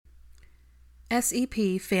SEP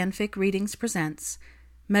Fanfic Readings presents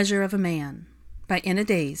Measure of a Man by Inna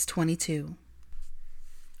Days 22.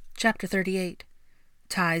 Chapter 38.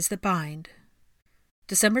 Ties That Bind.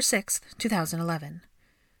 December 6th, 2011.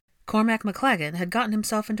 Cormac McLagan had gotten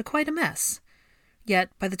himself into quite a mess.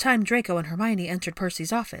 Yet, by the time Draco and Hermione entered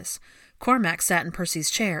Percy's office, Cormac sat in Percy's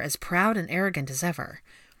chair as proud and arrogant as ever.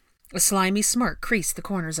 A slimy smirk creased the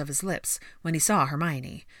corners of his lips when he saw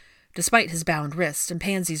Hermione, despite his bound wrist and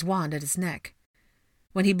Pansy's wand at his neck.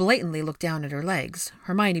 When he blatantly looked down at her legs,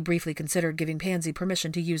 Hermione briefly considered giving Pansy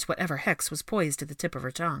permission to use whatever hex was poised at the tip of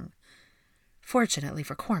her tongue. Fortunately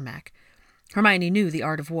for Cormac, Hermione knew the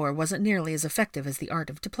art of war wasn't nearly as effective as the art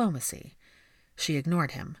of diplomacy. She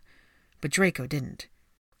ignored him, but Draco didn't.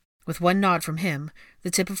 With one nod from him,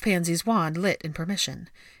 the tip of Pansy's wand lit in permission,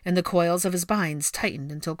 and the coils of his binds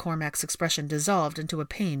tightened until Cormac's expression dissolved into a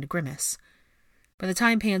pained grimace. By the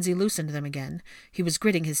time Pansy loosened them again, he was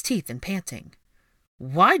gritting his teeth and panting.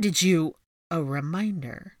 "Why did you—" "A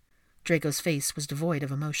reminder." Draco's face was devoid of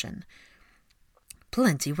emotion.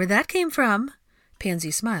 "Plenty where that came from." Pansy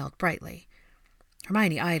smiled brightly.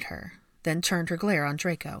 Hermione eyed her, then turned her glare on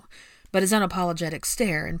Draco, but his unapologetic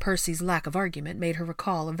stare and Percy's lack of argument made her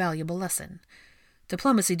recall a valuable lesson.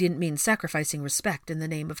 Diplomacy didn't mean sacrificing respect in the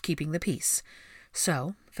name of keeping the peace.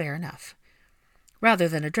 So, fair enough. Rather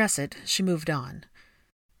than address it, she moved on.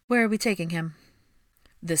 "Where are we taking him?"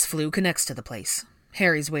 "This flue connects to the place.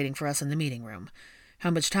 Harry's waiting for us in the meeting room.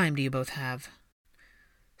 How much time do you both have?"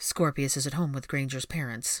 "Scorpius is at home with Granger's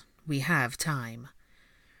parents. We have time."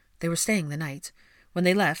 They were staying the night. When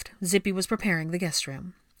they left, Zippy was preparing the guest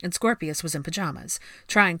room, and Scorpius was in pajamas,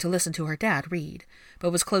 trying to listen to her dad read,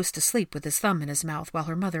 but was close to sleep with his thumb in his mouth while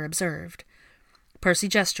her mother observed. Percy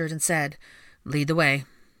gestured and said, "Lead the way."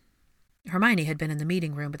 Hermione had been in the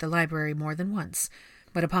meeting room at the library more than once,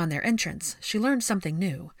 but upon their entrance, she learned something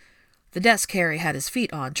new. The desk Harry had his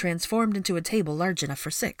feet on transformed into a table large enough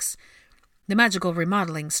for 6. The magical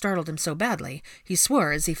remodeling startled him so badly, he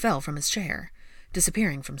swore as he fell from his chair,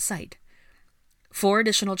 disappearing from sight. 4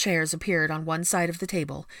 additional chairs appeared on one side of the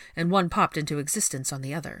table, and one popped into existence on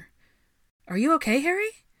the other. "Are you okay,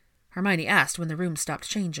 Harry?" Hermione asked when the room stopped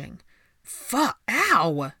changing.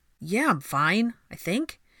 Ow! Yeah, I'm fine, I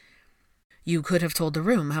think." "You could have told the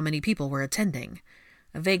room how many people were attending."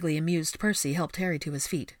 A vaguely amused Percy helped Harry to his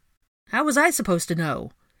feet. "How was I supposed to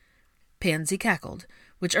know?" Pansy cackled,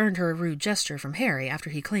 which earned her a rude gesture from Harry after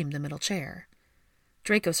he claimed the middle chair.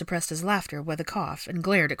 Draco suppressed his laughter with a cough and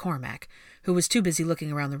glared at Cormac, who was too busy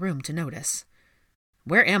looking around the room to notice.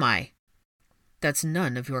 "Where am I?" "That's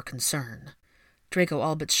none of your concern." Draco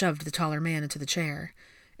all but shoved the taller man into the chair.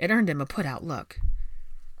 It earned him a put-out look.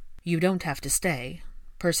 "You don't have to stay,"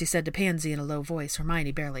 Percy said to Pansy in a low voice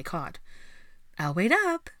Hermione barely caught. "I'll wait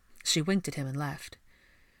up." She winked at him and left.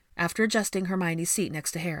 After adjusting Hermione's seat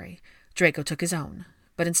next to Harry, Draco took his own,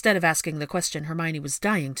 but instead of asking the question Hermione was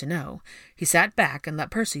dying to know, he sat back and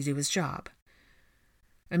let Percy do his job.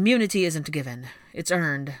 "Immunity isn't given. It's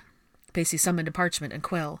earned." Pacey summoned a parchment and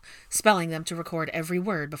quill, spelling them to record every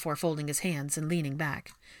word before folding his hands and leaning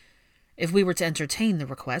back. "If we were to entertain the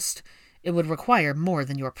request, it would require more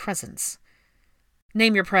than your presence."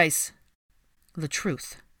 "Name your price." "The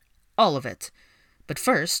truth. All of it. But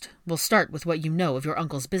first, we'll start with what you know of your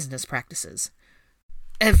uncle's business practices."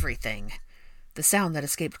 "Everything." The sound that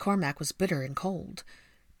escaped Cormac was bitter and cold.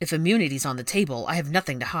 "If immunity's on the table, I have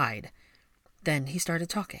nothing to hide." Then he started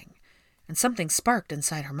talking, and something sparked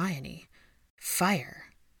inside Hermione.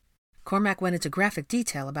 Fire. Cormac went into graphic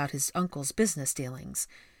detail about his uncle's business dealings.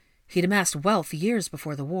 He'd amassed wealth years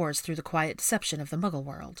before the wars through the quiet deception of the Muggle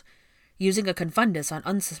world, using a confundus on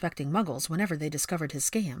unsuspecting Muggles whenever they discovered his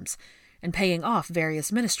scams, and paying off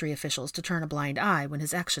various ministry officials to turn a blind eye when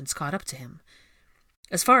his actions caught up to him.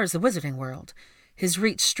 As far as the wizarding world, his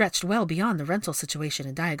reach stretched well beyond the rental situation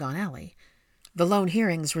in Diagon Alley. The lone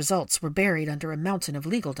hearing's results were buried under a mountain of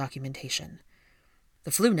legal documentation.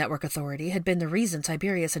 The Floo Network Authority had been the reason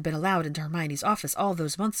Tiberius had been allowed into Hermione's office all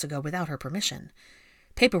those months ago without her permission.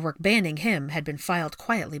 Paperwork banning him had been filed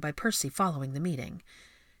quietly by Percy following the meeting,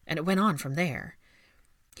 and it went on from there.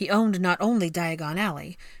 He owned not only Diagon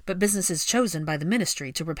Alley, but businesses chosen by the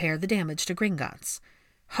Ministry to repair the damage to Gringotts.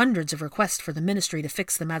 Hundreds of requests for the Ministry to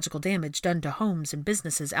fix the magical damage done to homes and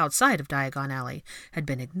businesses outside of Diagon Alley had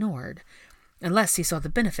been ignored, unless he saw the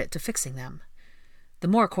benefit to fixing them. The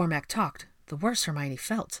more Cormac talked, the worse Hermione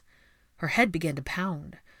felt. Her head began to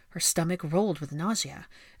pound, her stomach rolled with nausea,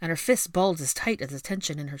 and her fists bulged as tight as the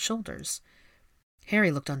tension in her shoulders. Harry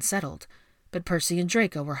looked unsettled, but Percy and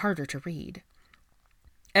Draco were harder to read.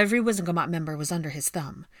 Every Wizengamot member was under his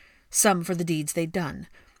thumb, some for the deeds they'd done,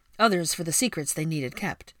 others for the secrets they needed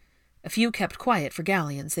kept. A few kept quiet for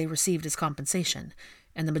galleons they received as compensation,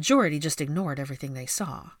 and the majority just ignored everything they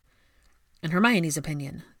saw. In Hermione's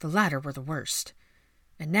opinion, the latter were the worst,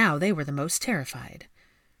 and now they were the most terrified.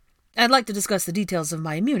 "I'd like to discuss the details of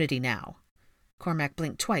my immunity now." Cormac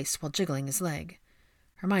blinked twice while jiggling his leg.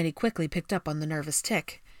 Hermione quickly picked up on the nervous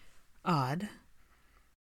tick. Odd.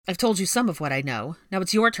 "I've told you some of what I know. Now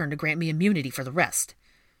it's your turn to grant me immunity for the rest."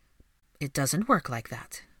 "It doesn't work like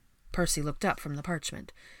that." Percy looked up from the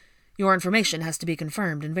parchment. "Your information has to be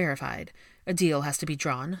confirmed and verified. A deal has to be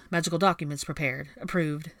drawn, magical documents prepared,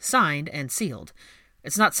 approved, signed, and sealed.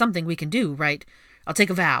 It's not something we can do, right? I'll take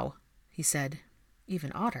a vow," he said.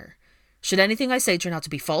 Even odder. "Should anything I say turn out to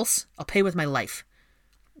be false, I'll pay with my life."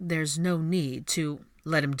 "There's no need to—"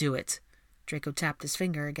 "Let him do it." Draco tapped his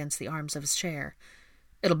finger against the arms of his chair.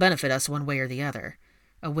 "It'll benefit us one way or the other.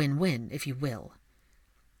 A win-win, if you will."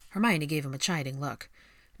 Hermione gave him a chiding look.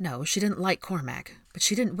 No, she didn't like Cormac, but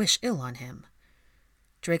she didn't wish ill on him.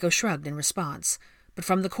 Draco shrugged in response, but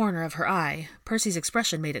from the corner of her eye, Percy's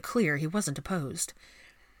expression made it clear he wasn't opposed.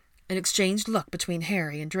 An exchanged look between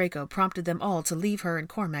Harry and Draco prompted them all to leave her and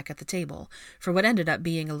Cormac at the table for what ended up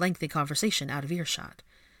being a lengthy conversation out of earshot.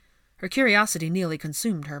 Her curiosity nearly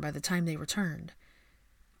consumed her by the time they returned.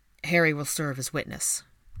 "Harry will serve as witness."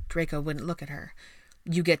 Draco wouldn't look at her.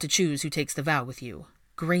 "You get to choose who takes the vow with you.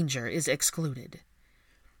 Granger is excluded."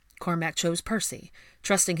 Cormac chose Percy,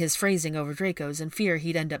 trusting his phrasing over Draco's in fear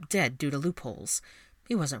he'd end up dead due to loopholes.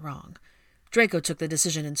 He wasn't wrong. Draco took the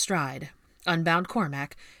decision in stride, unbound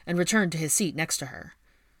Cormac, and returned to his seat next to her.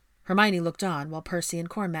 Hermione looked on while Percy and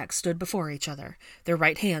Cormac stood before each other, their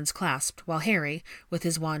right hands clasped, while Harry, with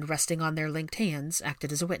his wand resting on their linked hands,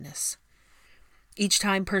 acted as a witness. Each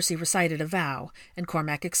time Percy recited a vow, and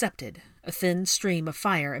Cormac accepted, a thin stream of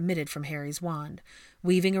fire emitted from Harry's wand,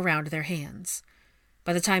 weaving around their hands.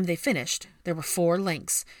 By the time they finished, there were 4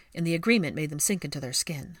 links, and the agreement made them sink into their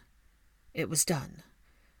skin. It was done.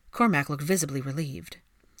 Cormac looked visibly relieved.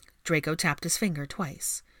 Draco tapped his finger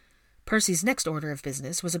twice. Percy's next order of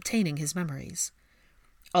business was obtaining his memories.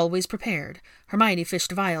 Always prepared, Hermione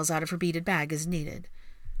fished vials out of her beaded bag as needed.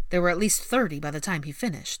 There were at least 30 by the time he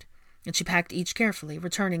finished, and she packed each carefully,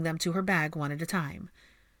 returning them to her bag one at a time.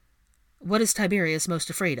 "What is Tiberius most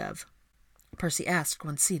afraid of?" Percy asked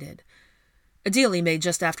once seated. "A deal he made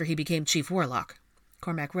just after he became Chief Warlock."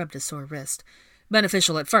 Cormac rubbed his sore wrist.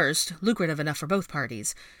 "Beneficial at first, lucrative enough for both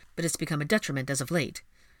parties, but it's become a detriment as of late."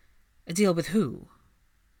 "A deal with who?"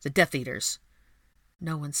 "The Death Eaters."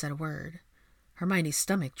 No one said a word. Hermione's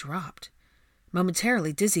stomach dropped.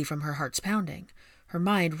 Momentarily dizzy from her heart's pounding, her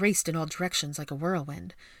mind raced in all directions like a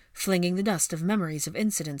whirlwind, flinging the dust of memories of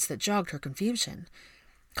incidents that jogged her confusion,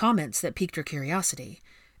 comments that piqued her curiosity,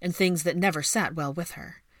 and things that never sat well with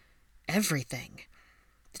her. Everything.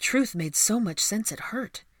 The truth made so much sense it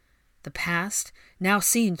hurt. The past, now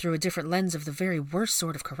seen through a different lens of the very worst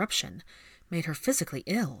sort of corruption, made her physically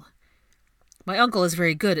ill. "My uncle is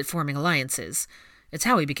very good at forming alliances. It's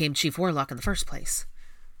how he became Chief Warlock in the first place."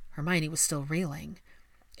 Hermione was still reeling.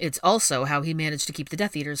 "It's also how he managed to keep the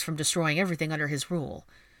Death Eaters from destroying everything under his rule.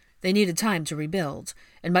 They needed time to rebuild,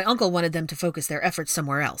 and my uncle wanted them to focus their efforts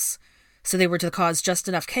somewhere else. So they were to cause just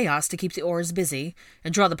enough chaos to keep the Aurors busy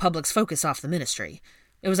and draw the public's focus off the Ministry.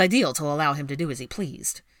 It was ideal to allow him to do as he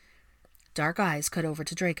pleased." Dark eyes cut over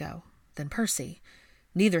to Draco, then Percy.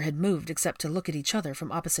 Neither had moved except to look at each other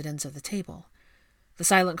from opposite ends of the table. The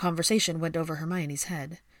silent conversation went over Hermione's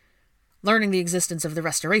head. Learning the existence of the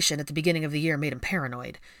Restoration at the beginning of the year made him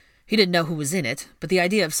paranoid. He didn't know who was in it, but the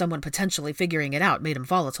idea of someone potentially figuring it out made him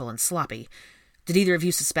volatile and sloppy. "Did either of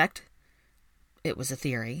you suspect?" "It was a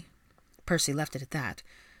theory." Percy left it at that.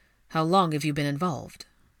 "How long have you been involved?"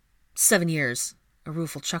 7 years. A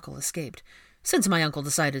rueful chuckle escaped. "Since my uncle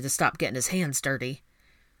decided to stop getting his hands dirty."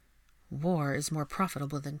 "War is more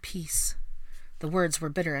profitable than peace." The words were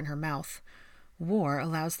bitter in her mouth. War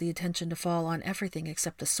allows the attention to fall on everything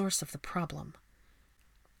except the source of the problem.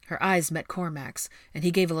 Her eyes met Cormac's, and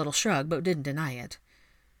he gave a little shrug, but didn't deny it.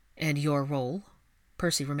 "And your role?"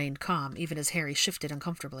 Percy remained calm, even as Harry shifted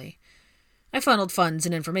uncomfortably. "I funneled funds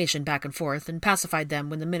and information back and forth, and pacified them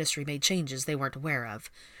when the Ministry made changes they weren't aware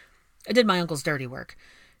of. I did my uncle's dirty work.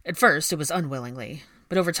 At first, it was unwillingly,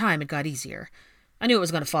 but over time it got easier. I knew it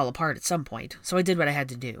was going to fall apart at some point, so I did what I had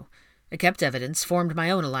to do. I kept evidence, formed my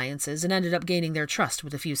own alliances, and ended up gaining their trust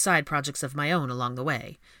with a few side projects of my own along the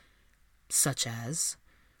way." "Such as?"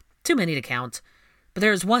 "Too many to count, but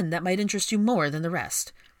there is one that might interest you more than the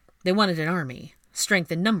rest. They wanted an army,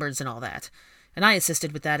 strength in numbers and all that, and I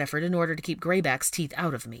assisted with that effort in order to keep Greyback's teeth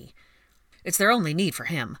out of me. It's their only need for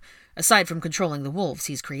him, aside from controlling the wolves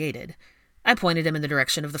he's created. I pointed him in the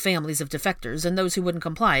direction of the families of defectors and those who wouldn't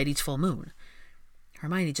comply at each full moon.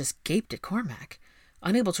 Hermione just gaped at Cormac,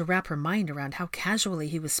 unable to wrap her mind around how casually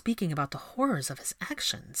he was speaking about the horrors of his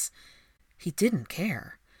actions. He didn't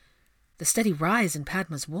care. The steady rise in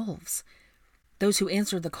Padma's wolves, those who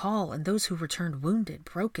answered the call and those who returned wounded,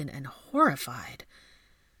 broken, and horrified.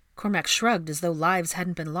 Cormac shrugged as though lives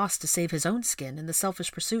hadn't been lost to save his own skin in the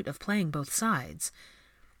selfish pursuit of playing both sides.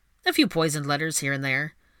 A few poisoned letters here and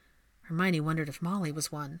there. Hermione wondered if Molly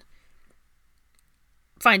was one.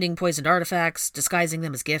 Finding poisoned artifacts, disguising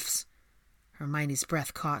them as gifts. Hermione's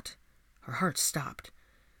breath caught. Her heart stopped.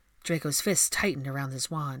 Draco's fist tightened around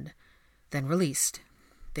his wand, then released.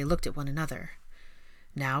 They looked at one another.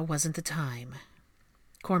 Now wasn't the time.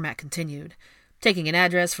 Cormac continued, taking an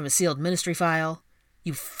address from a sealed ministry file.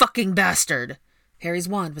 "You fucking bastard!" Harry's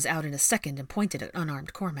wand was out in a second and pointed at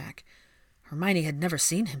unarmed Cormac. Hermione had never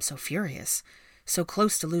seen him so furious, so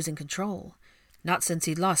close to losing control. Not since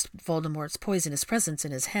he'd lost Voldemort's poisonous presence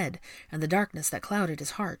in his head and the darkness that clouded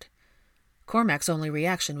his heart. Cormac's only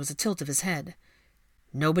reaction was a tilt of his head.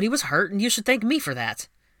 "Nobody was hurt, and you should thank me for that."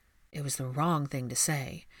 It was the wrong thing to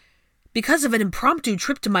say. "Because of an impromptu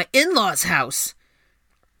trip to my in-laws' house."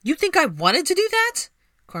 "You think I wanted to do that?"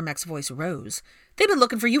 Cormac's voice rose. "They've been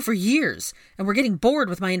looking for you for years, and were getting bored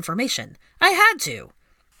with my information. I had to."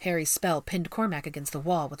 Harry's spell pinned Cormac against the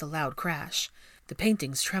wall with a loud crash. The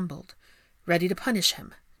paintings trembled, ready to punish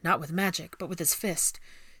him, not with magic, but with his fist.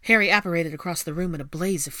 Harry apparated across the room in a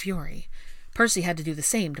blaze of fury. Percy had to do the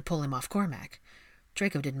same to pull him off Cormac.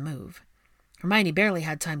 Draco didn't move. Hermione barely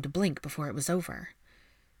had time to blink before it was over.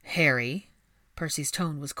 "Harry." Percy's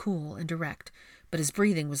tone was cool and direct, but his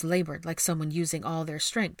breathing was labored like someone using all their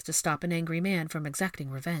strength to stop an angry man from exacting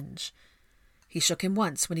revenge. He shook him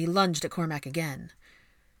once when he lunged at Cormac again.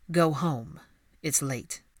 "Go home. It's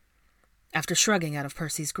late." After shrugging out of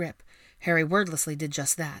Percy's grip, Harry wordlessly did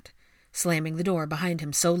just that, slamming the door behind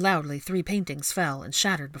him so loudly 3 paintings fell and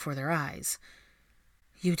shattered before their eyes.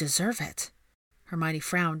 "You deserve it." Hermione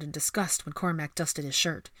frowned in disgust when Cormac dusted his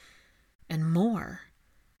shirt. "And more."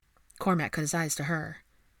 Cormac cut his eyes to her.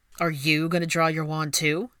 "Are you going to draw your wand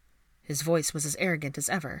too?" His voice was as arrogant as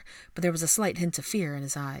ever, but there was a slight hint of fear in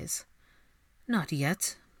his eyes. "Not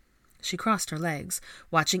yet." She crossed her legs,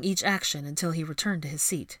 watching each action until he returned to his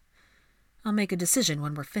seat. "I'll make a decision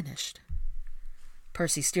when we're finished."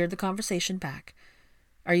 Percy steered the conversation back.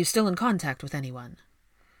 "Are you still in contact with anyone?"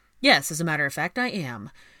 "Yes, as a matter of fact, I am.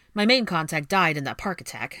 My main contact died in that park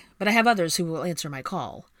attack, but I have others who will answer my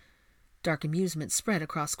call." Dark amusement spread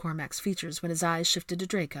across Cormac's features when his eyes shifted to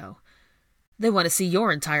Draco. "They want to see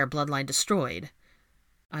your entire bloodline destroyed."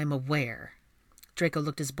 "I'm aware." Draco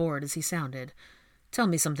looked as bored as he sounded. "Tell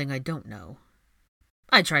me something I don't know."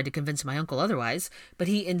 "I tried to convince my uncle otherwise, but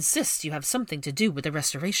he insists you have something to do with the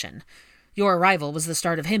restoration. Your arrival was the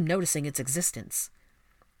start of him noticing its existence."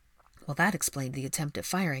 Well, that explained the attempt at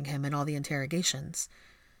firing him and all the interrogations.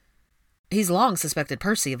 "He's long suspected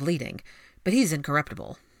Percy of leading, but he's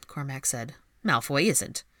incorruptible," Cormac said. "Malfoy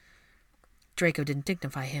isn't." Draco didn't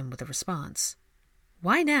dignify him with a response.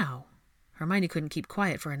 "Why now?" Hermione couldn't keep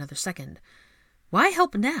quiet for another second. "Why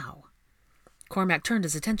help now?" Cormac turned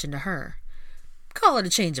his attention to her. "Call it a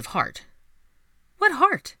change of heart." "What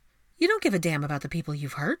heart? You don't give a damn about the people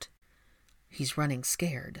you've hurt." "He's running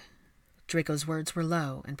scared." Draco's words were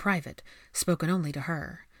low and private, spoken only to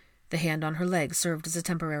her. The hand on her leg served as a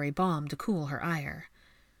temporary balm to cool her ire.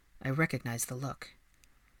 I recognized the look.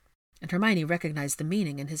 And Hermione recognized the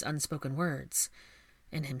meaning in his unspoken words.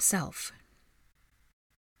 In himself.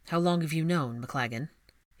 "How long have you known, McLaggen?"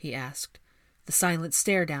 he asked. The silent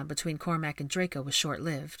stare-down between Cormac and Draco was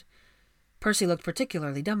short-lived. Percy looked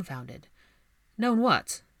particularly dumbfounded. "Known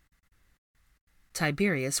what?"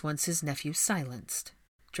 "Tiberius wants his nephew silenced."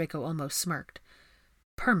 Draco almost smirked.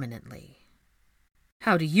 "Permanently."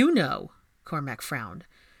 "How do you know?" Cormac frowned.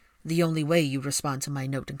 "The only way you respond to my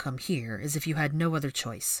note and come here is if you had no other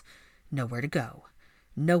choice. Nowhere to go.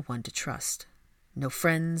 No one to trust. No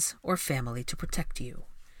friends or family to protect you."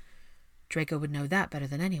 Draco would know that better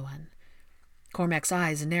than anyone. Cormac's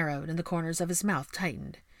eyes narrowed and the corners of his mouth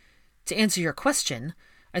tightened. "To answer your question,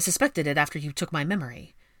 I suspected it after you took my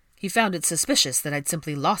memory. He found it suspicious that I'd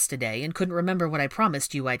simply lost a day and couldn't remember what I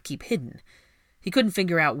promised you I'd keep hidden. He couldn't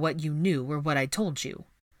figure out what you knew or what I'd told you."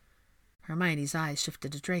 Hermione's eyes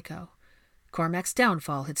shifted to Draco. Cormac's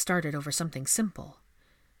downfall had started over something simple.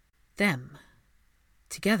 Them.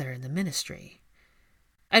 Together in the Ministry.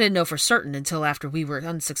 "I didn't know for certain until after we were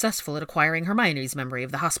unsuccessful at acquiring Hermione's memory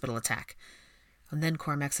of the hospital attack." And then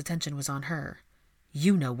Cormac's attention was on her.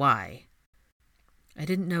 "You know why." "I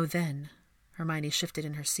didn't know then." Hermione shifted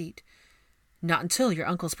in her seat. Not until your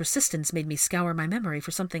uncle's persistence made me scour my memory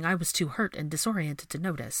for something I was too hurt and disoriented to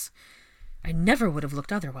notice. I never would have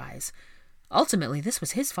looked otherwise. Ultimately, this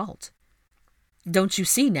was his fault. Don't you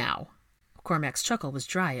see now? Cormac's chuckle was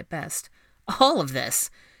dry at best. All of this.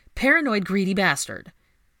 Paranoid, greedy bastard.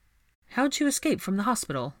 How'd you escape from the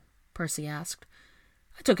hospital? Percy asked.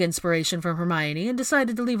 I took inspiration from Hermione and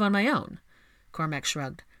decided to leave on my own. Cormac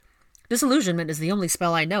shrugged. Disillusionment is the only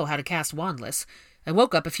spell I know how to cast wandless. I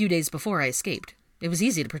woke up a few days before I escaped. It was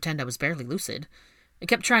easy to pretend I was barely lucid. I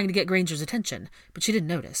kept trying to get Granger's attention, but she didn't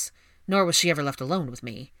notice, nor was she ever left alone with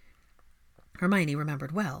me. Hermione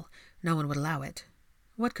remembered well. No one would allow it.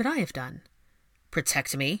 What could I have done?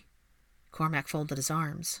 Protect me? Cormac folded his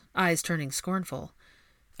arms, eyes turning scornful.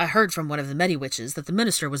 I heard from one of the Mediwitches that the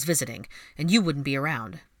minister was visiting, and you wouldn't be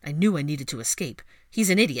around. I knew I needed to escape. He's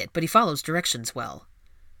an idiot, but he follows directions well.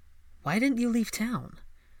 Why didn't you leave town?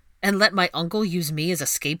 And let my uncle use me as a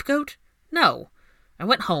scapegoat? No. I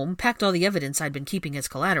went home, packed all the evidence I'd been keeping as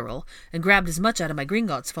collateral, and grabbed as much out of my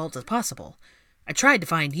Gringotts vault as possible. I tried to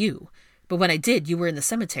find you, but when I did, you were in the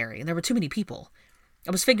cemetery, and there were too many people.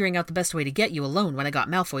 I was figuring out the best way to get you alone when I got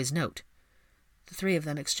Malfoy's note. The three of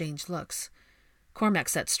them exchanged looks. Cormac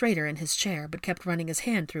sat straighter in his chair, but kept running his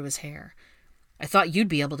hand through his hair. I thought you'd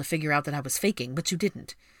be able to figure out that I was faking, but you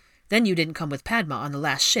didn't. Then you didn't come with Padma on the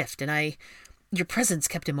last shift, and your presence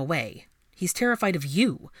kept him away. He's terrified of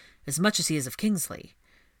you, as much as he is of Kingsley.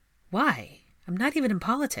 Why? I'm not even in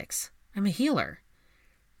politics. I'm a healer.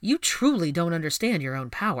 You truly don't understand your own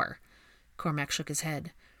power. Cormac shook his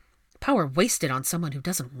head. Power wasted on someone who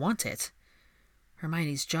doesn't want it.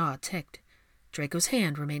 Hermione's jaw ticked. Draco's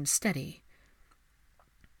hand remained steady.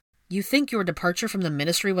 You think your departure from the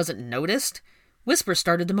Ministry wasn't noticed? Whisper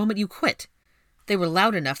started the moment you quit. They were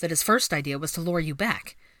loud enough that his first idea was to lure you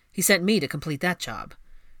back. He sent me to complete that job,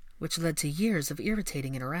 which led to years of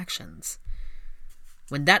irritating interactions.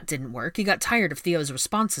 When that didn't work, he got tired of Theo's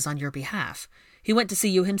responses on your behalf. He went to see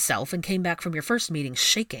you himself and came back from your first meeting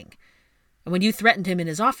shaking. And when you threatened him in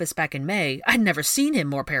his office back in May, I'd never seen him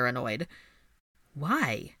more paranoid.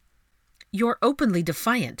 Why? You're openly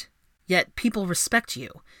defiant, yet people respect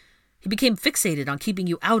you. He became fixated on keeping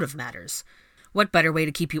you out of matters. What better way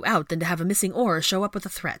to keep you out than to have a missing aura show up with a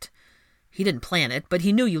threat? He didn't plan it, but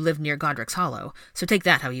he knew you lived near Godric's Hollow, so take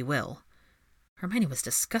that how you will. Hermione was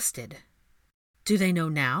disgusted. Do they know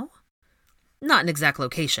now? Not an exact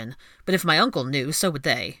location, but if my uncle knew, so would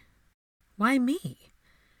they. Why me?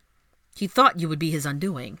 He thought you would be his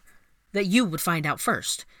undoing, that you would find out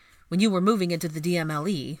first. When you were moving into the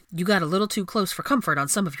DMLE, you got a little too close for comfort on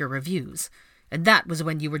some of your reviews, and that was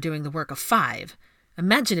when you were doing the work of 5.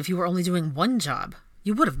 Imagine if you were only doing 1 job.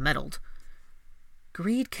 You would have meddled.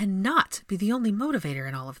 Greed cannot be the only motivator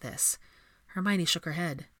in all of this. Hermione shook her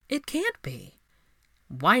head. It can't be.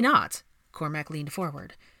 Why not? Cormac leaned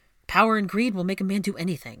forward. Power and greed will make a man do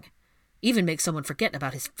anything. Even make someone forget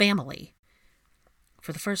about his family.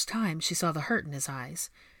 For the first time, she saw the hurt in his eyes.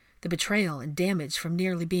 The betrayal and damage from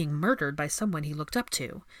nearly being murdered by someone he looked up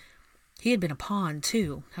to. He had been a pawn,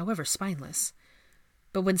 too, however spineless.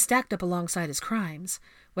 But when stacked up alongside his crimes,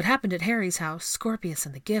 what happened at Harry's house, Scorpius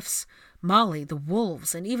and the gifts, Molly, the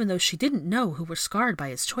wolves, and even those she didn't know who were scarred by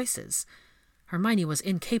his choices, Hermione was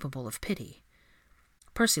incapable of pity.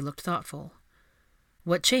 Percy looked thoughtful.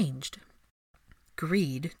 What changed?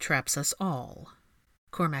 Greed traps us all.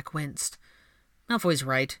 Cormac winced. Malfoy's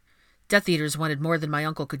right. Death Eaters wanted more than my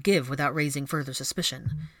uncle could give without raising further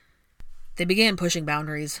suspicion. They began pushing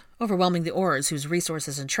boundaries, overwhelming the Aurors whose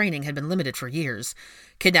resources and training had been limited for years,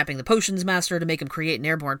 kidnapping the potions master to make him create an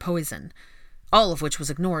airborne poison, all of which was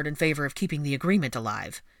ignored in favor of keeping the agreement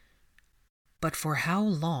alive. But for how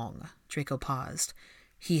long? Draco paused.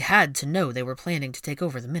 He had to know they were planning to take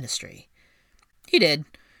over the Ministry. He did,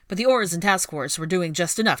 but the Aurors and Task Force were doing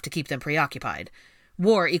just enough to keep them preoccupied.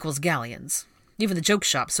 War equals galleons. Even the joke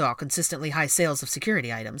shop saw consistently high sales of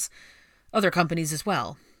security items. Other companies as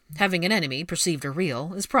well. Having an enemy, perceived or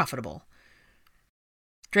real, is profitable.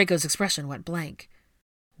 Draco's expression went blank.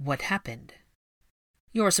 What happened?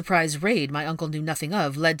 Your surprise raid my uncle knew nothing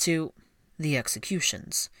of led to the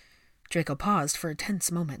executions. Draco paused for a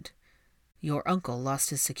tense moment. Your uncle lost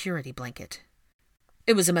his security blanket.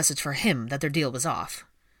 It was a message for him that their deal was off.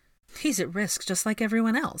 He's at risk just like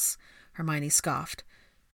everyone else, Hermione scoffed.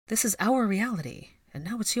 This is our reality, and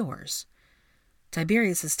now it's yours.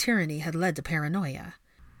 Tiberius's tyranny had led to paranoia.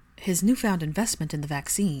 His newfound investment in the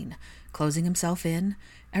vaccine, closing himself in,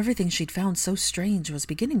 everything she'd found so strange was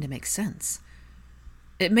beginning to make sense.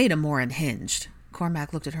 It made him more unhinged.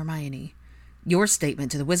 Cormac looked at Hermione. Your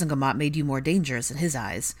statement to the Wizengamot made you more dangerous in his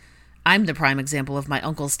eyes. I'm the prime example of my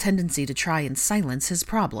uncle's tendency to try and silence his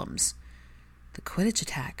problems. The Quidditch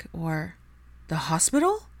attack, or the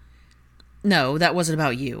hospital? No, that wasn't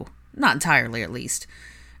about you. Not entirely, at least.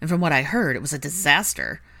 And from what I heard, it was a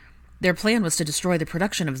disaster. Their plan was to destroy the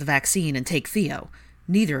production of the vaccine and take Theo,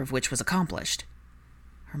 neither of which was accomplished.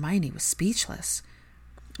 Hermione was speechless.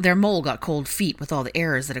 Their mole got cold feet with all the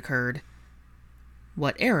errors that occurred.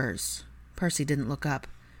 What errors? Percy didn't look up.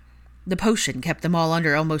 The potion kept them all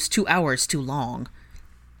under almost 2 hours too long.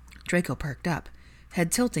 Draco perked up,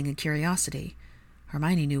 head tilting in curiosity.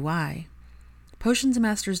 Hermione knew why. Potions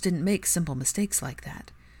masters didn't make simple mistakes like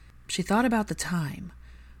that. She thought about the time.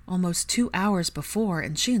 Almost 2 hours before,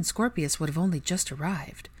 and she and Scorpius would have only just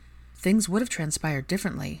arrived. Things would have transpired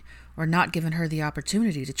differently, or not given her the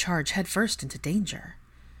opportunity to charge headfirst into danger.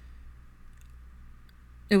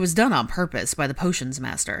 It was done on purpose by the potions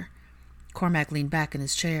master. Cormac leaned back in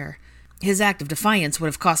his chair. His act of defiance would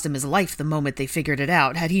have cost him his life the moment they figured it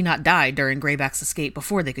out, had he not died during Greyback's escape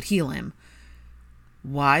before they could heal him.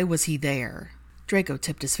 Why was he there? Draco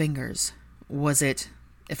tipped his fingers. Was it,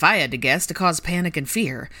 if I had to guess, to cause panic and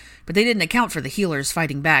fear, but they didn't account for the healers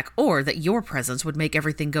fighting back, or that your presence would make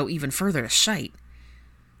everything go even further to shite.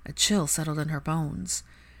 A chill settled in her bones.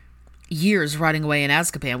 Years rotting away in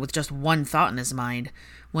Azkaban with just one thought in his mind.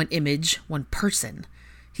 One image, one person.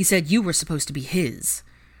 He said you were supposed to be his.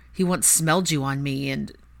 He once smelled you on me,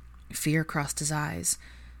 and... Fear crossed his eyes.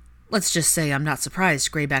 Let's just say I'm not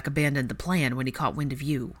surprised Greyback abandoned the plan when he caught wind of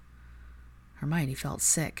you. Hermione felt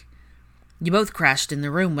sick. You both crashed in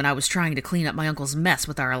the room when I was trying to clean up my uncle's mess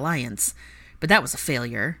with our alliance, but that was a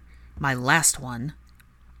failure. My last one.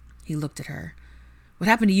 He looked at her. What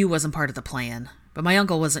happened to you wasn't part of the plan, but my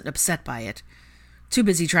uncle wasn't upset by it. Too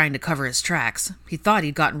busy trying to cover his tracks. He thought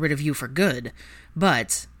he'd gotten rid of you for good,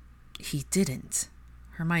 but he didn't.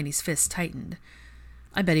 Hermione's fist tightened.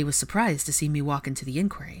 I bet he was surprised to see me walk into the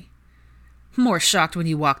inquiry. More shocked when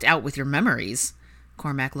you walked out with your memories.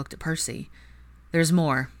 Cormac looked at Percy. There's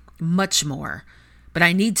more. Much more. But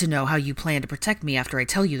I need to know how you plan to protect me after I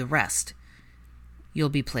tell you the rest. You'll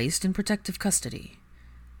be placed in protective custody.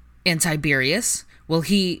 And Tiberius?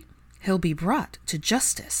 He'll be brought to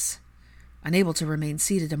justice. Unable to remain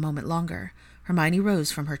seated a moment longer, Hermione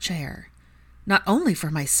rose from her chair. Not only for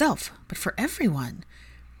myself, but for everyone.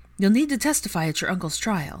 You'll need to testify at your uncle's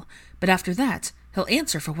trial, but after that, he'll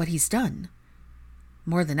answer for what he's done.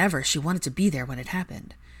 More than ever, she wanted to be there when it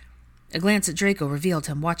happened. A glance at Draco revealed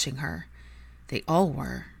him watching her. They all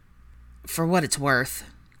were. For what it's worth.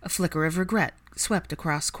 A flicker of regret swept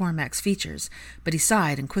across Cormac's features, but he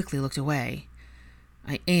sighed and quickly looked away.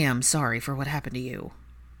 I am sorry for what happened to you.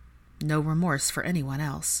 No remorse for anyone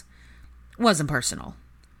else. Wasn't personal.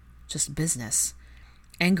 Just business.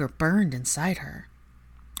 Anger burned inside her.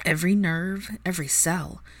 Every nerve, every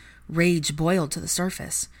cell. Rage boiled to the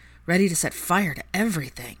surface, ready to set fire to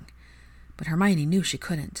everything. But Hermione knew she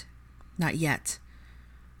couldn't. Not yet.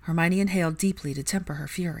 Hermione inhaled deeply to temper her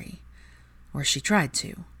fury. Or she tried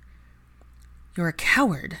to. You're a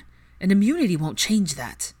coward, and immunity won't change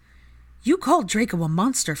that. You called Draco a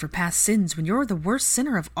monster for past sins when you're the worst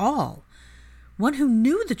sinner of all. One who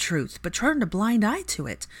knew the truth but turned a blind eye to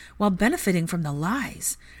it while benefiting from the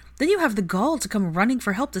lies. Then you have the gall to come running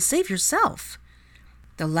for help to save yourself.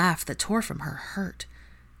 The laugh that tore from her hurt.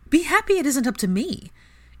 Be happy it isn't up to me.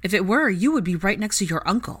 If it were, you would be right next to your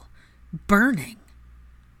uncle. Burning.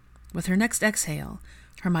 With her next exhale,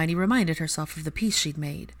 Hermione reminded herself of the peace she'd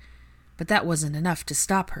made. But that wasn't enough to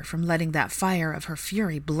stop her from letting that fire of her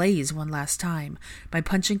fury blaze one last time by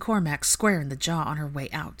punching Cormac square in the jaw on her way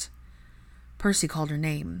out. Percy called her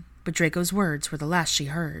name, but Draco's words were the last she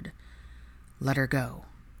heard. Let her go.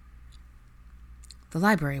 The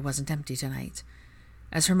library wasn't empty tonight.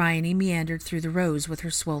 As Hermione meandered through the rows with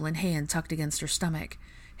her swollen hand tucked against her stomach,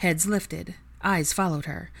 heads lifted, eyes followed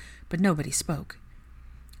her, but nobody spoke.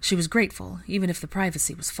 She was grateful, even if the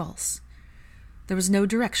privacy was false. There was no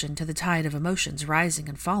direction to the tide of emotions rising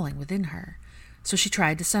and falling within her, so she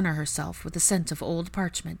tried to center herself with the scent of old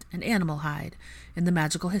parchment and animal hide in the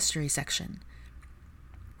magical history section.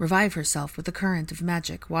 Revive herself with the current of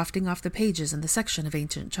magic wafting off the pages in the section of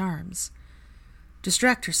ancient charms.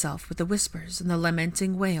 Distract herself with the whispers and the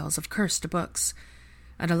lamenting wails of cursed books,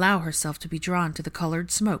 and allow herself to be drawn to the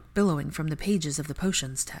colored smoke billowing from the pages of the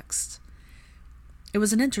potions text. It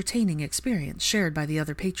was an entertaining experience shared by the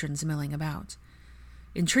other patrons milling about.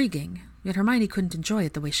 Intriguing, yet Hermione couldn't enjoy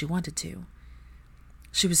it the way she wanted to.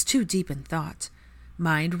 She was too deep in thought,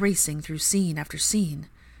 mind racing through scene after scene,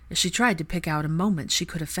 as she tried to pick out a moment she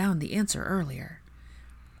could have found the answer earlier.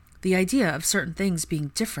 The idea of certain things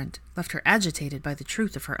being different left her agitated by the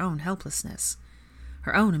truth of her own helplessness,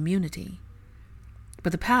 her own immunity.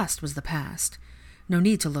 But the past was the past. No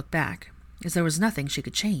need to look back. as there was nothing she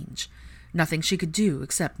could change, nothing she could do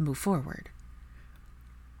except move forward.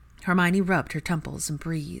 Hermione rubbed her temples and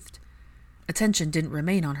breathed. Attention didn't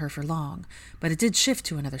remain on her for long, but it did shift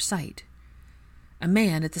to another sight. A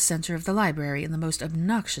man at the center of the library in the most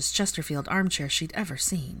obnoxious Chesterfield armchair she'd ever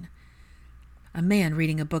seen. A man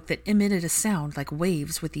reading a book that emitted a sound like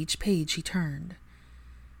waves with each page he turned.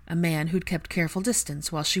 A man who'd kept careful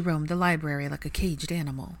distance while she roamed the library like a caged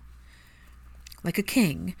animal. Like a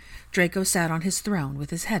king, Draco sat on his throne with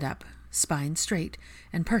his head up, spine straight,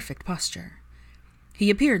 and perfect posture. He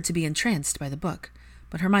appeared to be entranced by the book,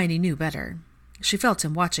 but Hermione knew better. She felt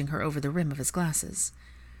him watching her over the rim of his glasses.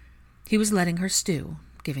 He was letting her stew,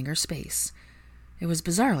 giving her space. It was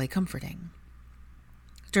bizarrely comforting.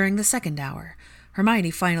 During the second hour,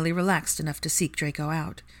 Hermione finally relaxed enough to seek Draco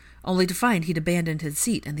out, only to find he'd abandoned his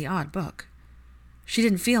seat in the odd book. She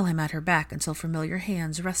didn't feel him at her back until familiar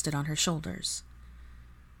hands rested on her shoulders.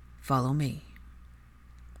 "Follow me."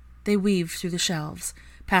 They weaved through the shelves,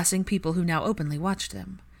 passing people who now openly watched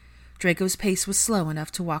them. Draco's pace was slow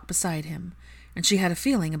enough to walk beside him, and she had a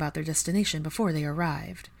feeling about their destination before they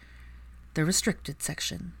arrived. The restricted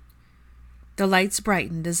section. The lights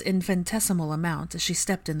brightened as infinitesimal amount as she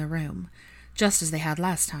stepped in the room, just as they had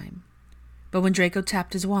last time. But when Draco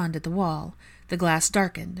tapped his wand at the wall, the glass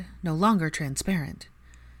darkened, no longer transparent.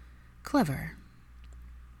 Clever.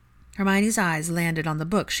 Hermione's eyes landed on the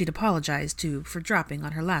book she'd apologized to for dropping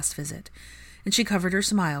on her last visit, and she covered her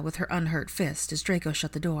smile with her unhurt fist as Draco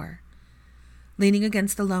shut the door. Leaning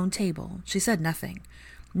against the lone table, she said nothing,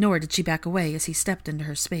 nor did she back away as he stepped into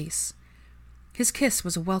her space. His kiss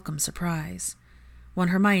was a welcome surprise, one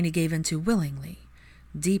Hermione gave into willingly,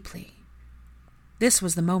 deeply. This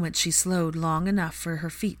was the moment she slowed long enough for her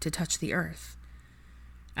feet to touch the earth.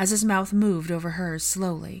 As his mouth moved over hers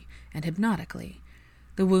slowly and hypnotically,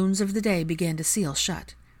 the wounds of the day began to seal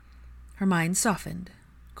shut. Her mind softened,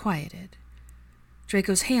 quieted.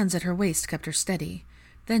 Draco's hands at her waist kept her steady,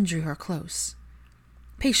 then drew her close.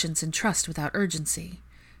 Patience and trust without urgency,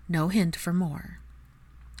 no hint for more.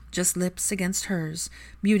 Just lips against hers,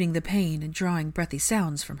 muting the pain and drawing breathy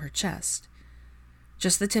sounds from her chest.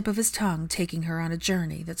 Just the tip of his tongue taking her on a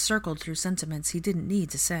journey that circled through sentiments he didn't need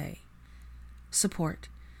to say. Support,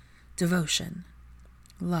 devotion,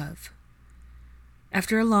 love.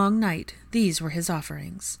 After a long night, these were his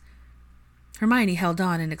offerings. Hermione held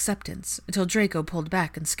on in acceptance until Draco pulled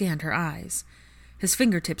back and scanned her eyes. His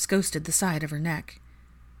fingertips ghosted the side of her neck.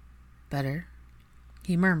 "Better?"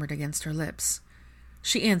 he murmured against her lips.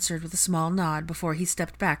 She answered with a small nod before he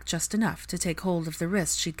stepped back just enough to take hold of the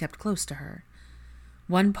wrist she'd kept close to her.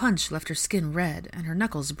 One punch left her skin red and her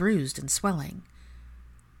knuckles bruised and swelling.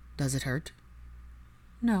 "Does it hurt?"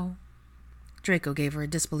 "No." Draco gave her a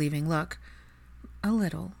disbelieving look. "A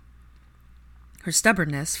little." Her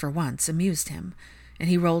stubbornness, for once, amused him, and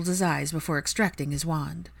he rolled his eyes before extracting his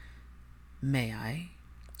wand. "May I?"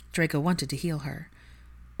 Draco wanted to heal her.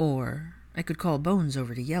 "Or I could call Bones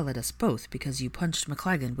over to yell at us both because you punched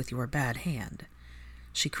McLaggen with your bad hand."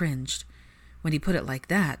 She cringed. When he put it like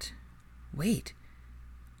that... Wait.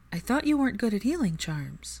 "I thought you weren't good at healing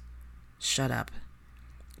charms." "Shut up."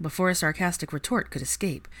 Before a sarcastic retort could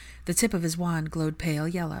escape, the tip of his wand glowed pale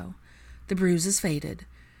yellow. The bruises faded.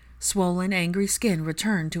 Swollen, angry skin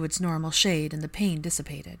returned to its normal shade, and the pain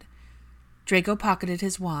dissipated. Draco pocketed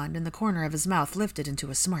his wand, and the corner of his mouth lifted into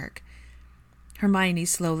a smirk. Hermione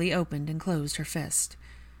slowly opened and closed her fist.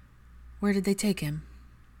 "Where did they take him?"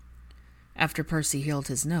 "After Percy healed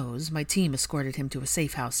his nose, my team escorted him to a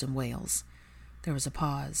safe house in Wales." There was a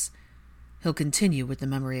pause. "He'll continue with the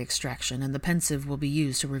memory extraction, and the Pensieve will be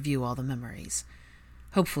used to review all the memories.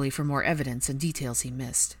 Hopefully for more evidence and details he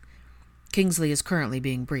missed. Kingsley is currently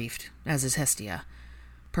being briefed, as is Hestia.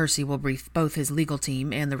 Percy will brief both his legal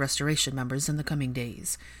team and the Restoration members in the coming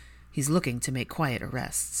days. He's looking to make quiet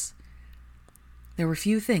arrests." There were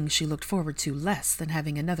few things she looked forward to less than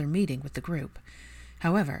having another meeting with the group.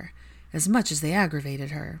 However, as much as they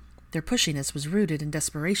aggravated her, their pushiness was rooted in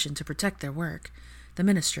desperation to protect their work, the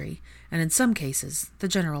ministry, and in some cases, the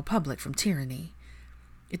general public from tyranny.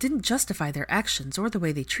 It didn't justify their actions or the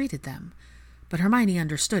way they treated them, but Hermione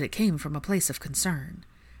understood it came from a place of concern.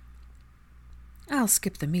 "I'll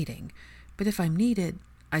skip the meeting, but if I'm needed—"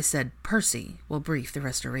 "I said Percy will brief the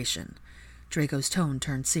Restoration." Draco's tone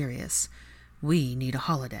turned serious. "We need a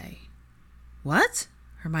holiday." "What?"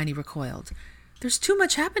 Hermione recoiled. "There's too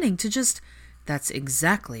much happening to just—" "That's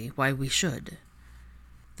exactly why we should."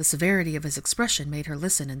 The severity of his expression made her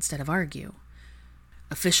listen instead of argue.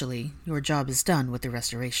 "Officially, your job is done with the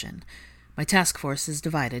Restoration. My task force is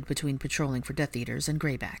divided between patrolling for Death Eaters and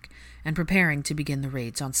Greyback, and preparing to begin the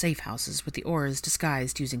raids on safe houses with the auras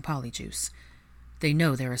disguised using polyjuice. They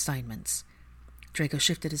know their assignments. Draco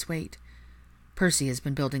shifted his weight. Percy has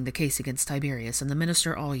been building the case against Tiberius and the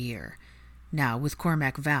Minister all year. Now, with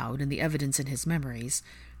Cormac vowed and the evidence in his memories,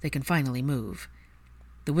 they can finally move.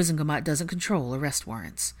 The Wizengamot doesn't control arrest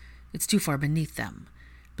warrants. It's too far beneath them.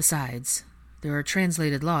 Besides, there are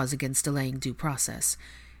translated laws against delaying due process,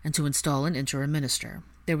 and to install an interim minister,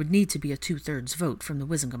 there would need to be a 2/3 vote from the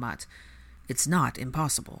Wizengamot. It's not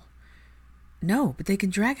impossible. No, but they can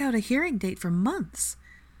drag out a hearing date for months.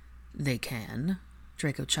 They can,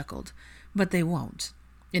 Draco chuckled, but they won't.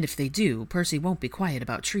 And if they do, Percy won't be quiet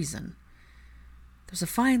about treason. There's a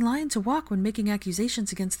fine line to walk when making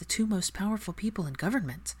accusations against the two most powerful people in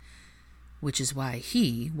government. Which is why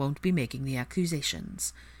he won't be making the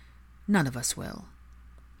accusations. None of us will.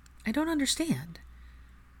 I don't understand.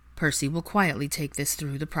 Percy will quietly take this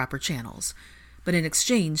through the proper channels, but in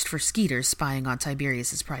exchange for Skeeter spying on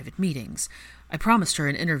Tiberius's private meetings, I promised her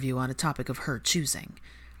an interview on a topic of her choosing.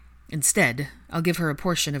 Instead, I'll give her a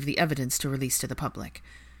portion of the evidence to release to the public.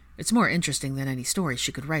 It's more interesting than any story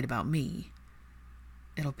she could write about me.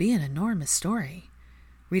 It'll be an enormous story.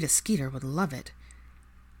 Rita Skeeter would love it.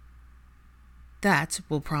 That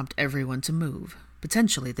will prompt everyone to move,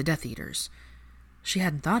 potentially the Death Eaters. She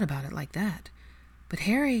hadn't thought about it like that. But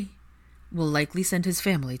Harry will likely send his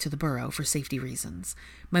family to the Burrow for safety reasons.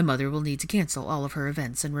 My mother will need to cancel all of her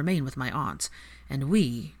events and remain with my aunt, and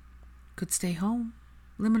we could stay home,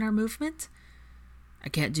 limit our movement. I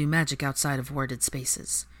can't do magic outside of warded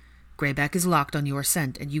spaces. Greyback is locked on your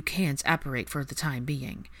scent, and you can't apparate for the time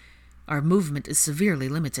being. Our movement is severely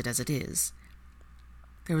limited as it is.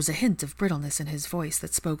 There was a hint of brittleness in his voice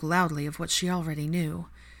that spoke loudly of what she already knew.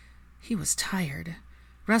 He was tired,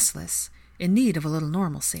 restless, in need of a little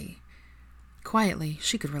normalcy. Quietly,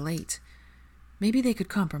 she could relate. Maybe they could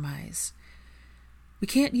compromise. We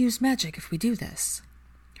can't use magic if we do this.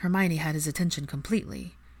 Hermione had his attention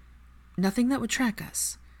completely. Nothing that would track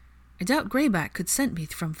us. I doubt Greyback could scent me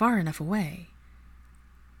from far enough away.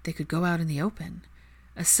 They could go out in the open,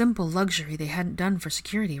 a simple luxury they hadn't done for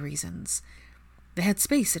security reasons. They had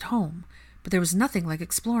space at home, but there was nothing like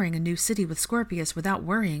exploring a new city with Scorpius without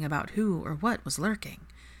worrying about who or what was lurking.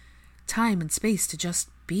 Time and space to just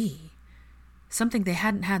be. Something they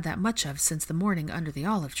hadn't had that much of since the morning under the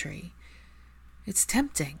olive tree. It's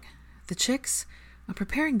tempting. The chicks, I'm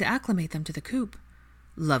preparing to acclimate them to the coop.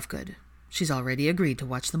 Lovegood. She's already agreed to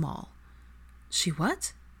watch them all. She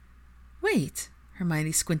what? Wait,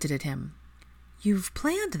 Hermione squinted at him. You've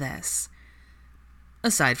planned this.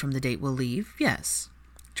 Aside from the date we'll leave, yes.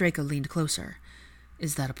 Draco leaned closer.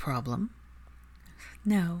 Is that a problem?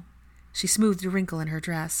 No. She smoothed a wrinkle in her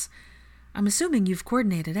dress. I'm assuming you've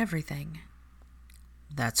coordinated everything.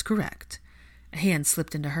 That's correct. A hand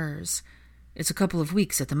slipped into hers. It's a couple of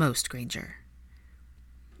weeks at the most, Granger.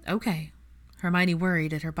 Okay. Hermione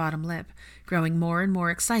worried at her bottom lip, growing more and more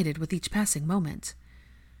excited with each passing moment.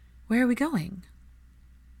 Where are we going?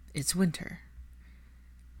 It's winter.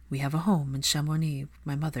 We have a home in Chamonix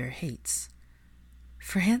my mother hates.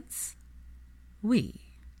 France? Oui.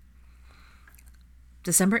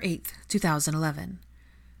 December 8th, 2011.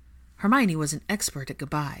 Hermione was an expert at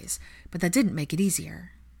goodbyes, but that didn't make it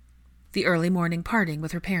easier. The early morning parting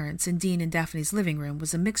with her parents in Dean and Daphne's living room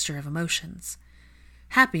was a mixture of emotions.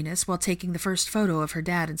 Happiness while taking the first photo of her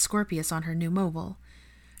dad and Scorpius on her new mobile.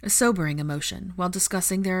 A sobering emotion while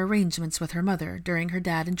discussing their arrangements with her mother during her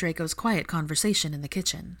dad and Draco's quiet conversation in the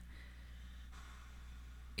kitchen.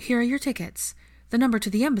 Here are your tickets. The number to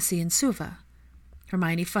the embassy in Suva.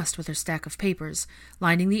 Hermione fussed with her stack of papers,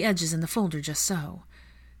 lining the edges in the folder just so.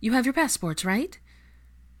 You have your passports, right?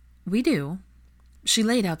 We do. She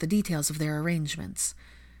laid out the details of their arrangements.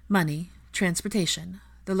 Money, transportation,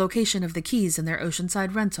 the location of the keys in their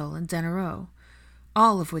oceanside rental in Denereau,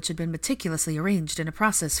 all of which had been meticulously arranged in a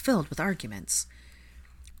process filled with arguments.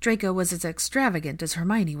 Draco was as extravagant as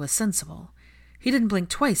Hermione was sensible. He didn't blink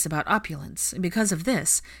twice about opulence, and because of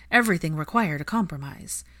this, everything required a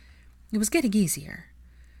compromise. It was getting easier.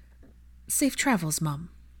 Safe travels, Mum.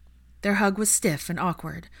 Their hug was stiff and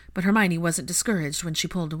awkward, but Hermione wasn't discouraged when she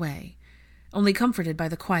pulled away, only comforted by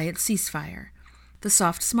the quiet ceasefire, the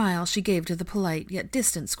soft smile she gave to the polite yet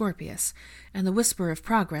distant Scorpius, and the whisper of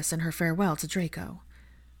progress in her farewell to Draco.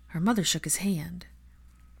 Her mother shook his hand.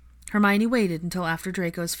 Hermione waited until after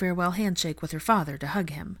Draco's farewell handshake with her father to hug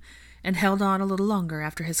him, and held on a little longer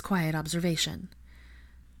after his quiet observation.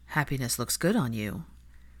 Happiness looks good on you.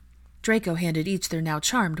 Draco handed each their now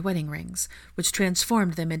charmed wedding rings, which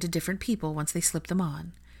transformed them into different people once they slipped them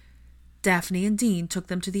on. Daphne and Dean took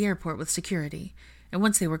them to the airport with security, and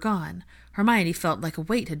once they were gone, Hermione felt like a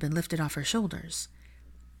weight had been lifted off her shoulders.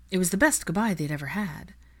 It was the best goodbye they'd ever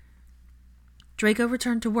had. Draco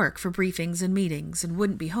returned to work for briefings and meetings and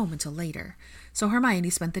wouldn't be home until later, so Hermione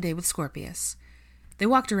spent the day with Scorpius. They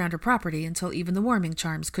walked around her property until even the warming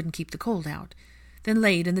charms couldn't keep the cold out, then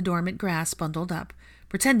laid in the dormant grass bundled up,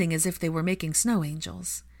 pretending as if they were making snow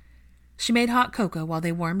angels. She made hot cocoa while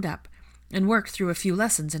they warmed up, and worked through a few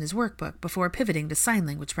lessons in his workbook before pivoting to sign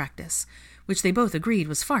language practice, which they both agreed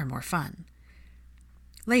was far more fun.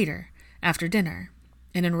 Later, after dinner,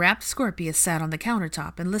 an enwrapped Scorpius sat on the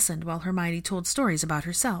countertop and listened while Hermione told stories about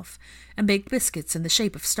herself and baked biscuits in the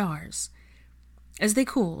shape of stars. As they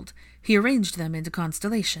cooled, he arranged them into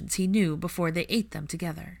constellations he knew before they ate them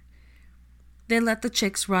together. They let the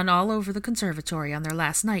chicks run all over the conservatory on their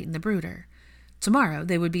last night in the brooder. Tomorrow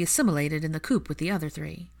they would be assimilated in the coop with the other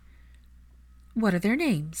three. "What are their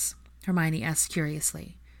names?" Hermione asked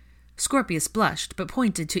curiously. Scorpius blushed, but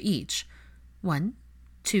pointed to each. 1,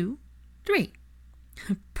 2, 3.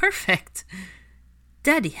 "Perfect!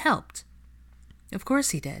 Daddy helped." Of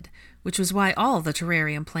course he did, which was why all the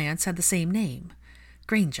terrarium plants had the same name,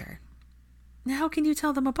 Granger. "How can you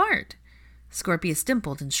tell them apart?" Scorpius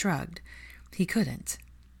dimpled and shrugged. He couldn't.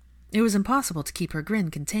 It was impossible to keep her grin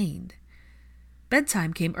contained.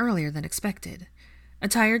 Bedtime came earlier than expected. A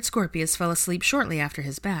tired Scorpius fell asleep shortly after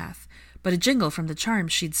his bath, but a jingle from the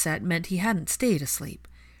charms she'd set meant he hadn't stayed asleep.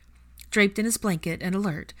 Draped in his blanket and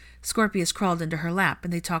alert, Scorpius crawled into her lap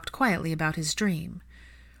and they talked quietly about his dream,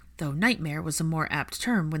 though nightmare was a more apt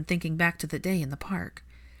term when thinking back to the day in the park.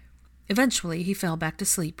 Eventually he fell back to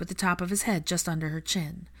sleep with the top of his head just under her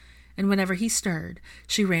chin, and whenever he stirred,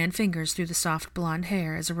 she ran fingers through the soft blonde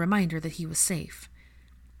hair as a reminder that he was safe.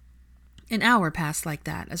 An hour passed like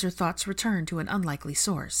that as her thoughts returned to an unlikely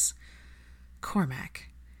source. Cormac.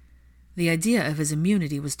 The idea of his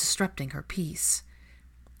immunity was disrupting her peace.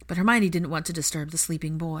 But Hermione didn't want to disturb the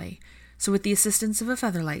sleeping boy, so with the assistance of a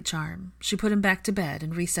featherlight charm, she put him back to bed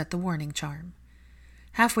and reset the warning charm.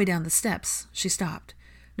 Halfway down the steps, she stopped,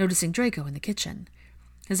 noticing Draco in the kitchen,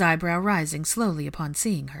 his eyebrow rising slowly upon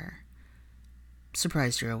seeing her.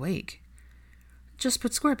 "Surprised you're awake." "Just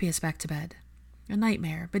put Scorpius back to bed. A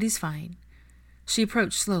nightmare, but he's fine." She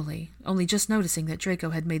approached slowly, only just noticing that Draco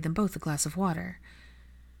had made them both a glass of water.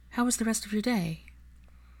 "How was the rest of your day?"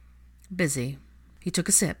 "Busy." He took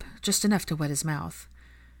a sip, just enough to wet his mouth.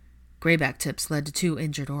 "Greyback tips led to 2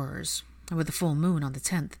 injured Aurors, and with the full moon on the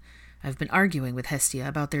 10th, I've been arguing with Hestia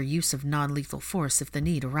about their use of non-lethal force if the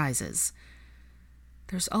need arises."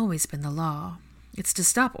 "There's always been the law. It's to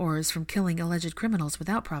stop Aurors from killing alleged criminals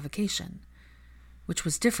without provocation," which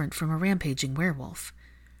was different from a rampaging werewolf.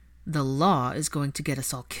 "The law is going to get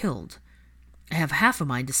us all killed. I have half a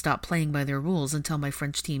mind to stop playing by their rules and tell my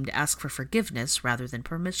French team to ask for forgiveness rather than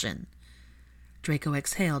permission." Draco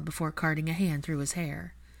exhaled before carting a hand through his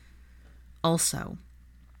hair. "Also,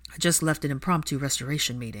 I just left an impromptu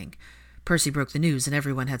restoration meeting. Percy broke the news and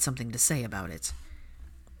everyone had something to say about it."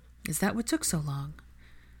 "Is that what took so long?"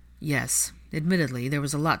 "Yes. Admittedly, there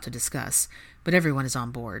was a lot to discuss, but everyone is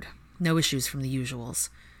on board. No issues from the usuals.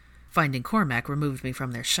 Finding Cormac removed me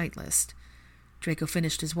from their shite list." Draco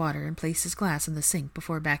finished his water and placed his glass in the sink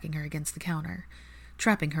before backing her against the counter,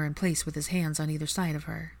 trapping her in place with his hands on either side of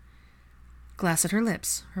her. Glass at her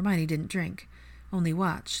lips, Hermione didn't drink, only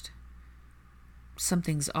watched.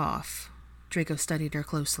 "Something's off." Draco studied her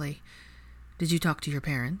closely. "Did you talk to your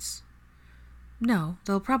parents?" "No,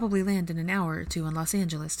 they'll probably land in an hour or 2 in Los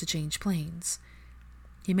Angeles to change planes."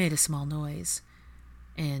 He made a small noise.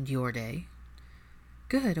 "And your day?"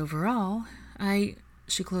 "Good, overall.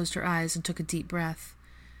 She closed her eyes and took a deep breath.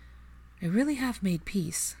 "I really have made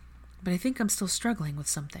peace, but I think I'm still struggling with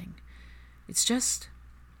something. It's just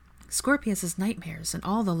Scorpius's nightmares and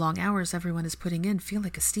all the long hours everyone is putting in feel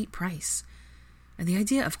like a steep price. And the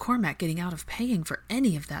idea of Cormac getting out of paying for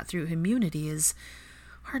any of that through immunity is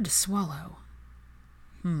hard to swallow."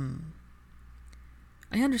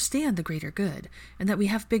 "I understand the greater good, and that we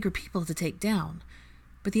have bigger people to take down,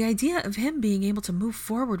 but the idea of him being able to move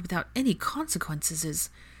forward without any consequences is...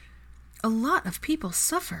 A lot of people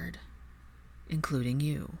suffered." "Including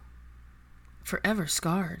you." "Forever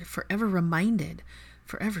scarred, forever reminded,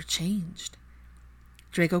 forever changed."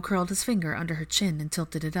 Draco curled his finger under her chin and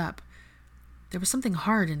tilted it up. There was something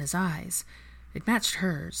hard in his eyes. It matched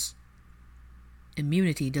hers.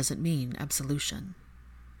 "Immunity doesn't mean absolution."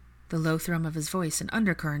 The low thrum of his voice and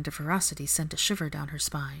undercurrent of ferocity sent a shiver down her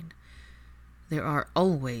spine. "There are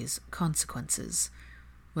always consequences,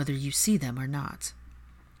 whether you see them or not."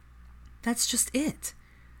 That's just it.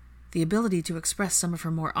 The ability to express some of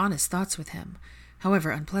her more honest thoughts with him,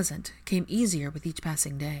 however unpleasant, came easier with each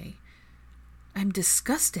passing day. I'm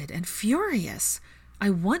disgusted and furious. I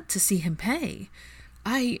want to see him pay.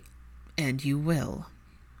 And you will.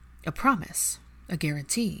 A promise. A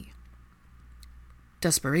guarantee.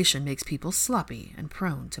 Desperation makes people sloppy and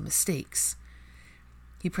prone to mistakes.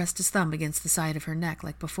 He pressed his thumb against the side of her neck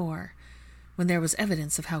like before, when there was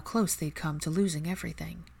evidence of how close they'd come to losing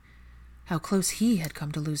everything. How close he had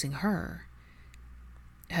come to losing her.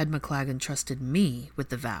 Had Maclagan trusted me with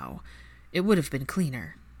the vow, it would have been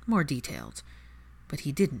cleaner, more detailed. But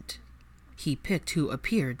he didn't. He picked who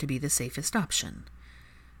appeared to be the safest option.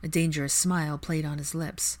 A dangerous smile played on his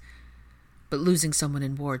lips. But losing someone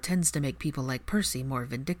in war tends to make people like Percy more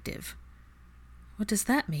vindictive. What does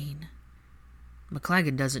that mean?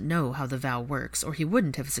 Maclagan doesn't know how the vow works, or he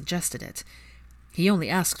wouldn't have suggested it. He only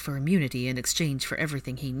asked for immunity in exchange for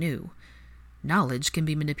everything he knew. Knowledge can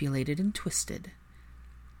be manipulated and twisted.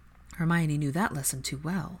 Hermione knew that lesson too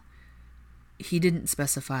well. He didn't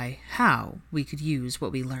specify how we could use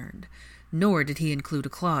what we learned, nor did he include a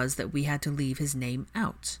clause that we had to leave his name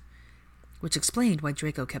out, which explained why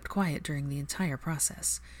Draco kept quiet during the entire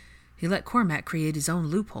process. He let Cormac create his own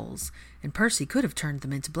loopholes, and Percy could have turned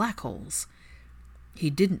them into black holes. He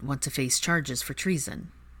didn't want to face charges for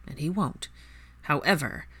treason, and he won't.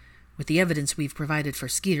 However, with the evidence we've provided for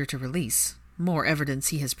Skeeter to release, more evidence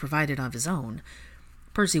he has provided of his own,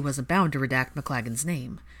 Percy wasn't bound to redact Maclagan's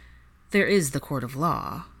name. There is the court of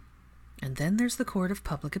law, and then there's the court of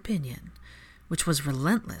public opinion, which was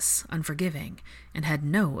relentless, unforgiving, and had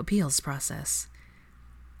no appeals process.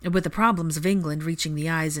 And with the problems of England reaching the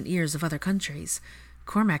eyes and ears of other countries,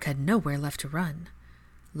 Cormac had nowhere left to run.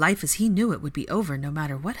 Life as he knew it would be over no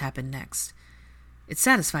matter what happened next. It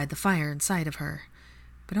satisfied the fire inside of her,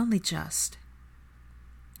 but only just.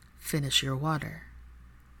 Finish your water.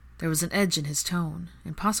 There was an edge in his tone,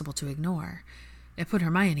 impossible to ignore. It put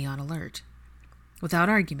Hermione on alert. Without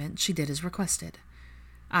argument, she did as requested.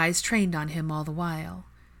 Eyes trained on him all the while.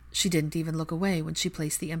 She didn't even look away when she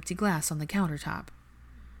placed the empty glass on the countertop.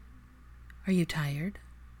 Are you tired?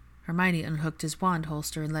 Hermione unhooked his wand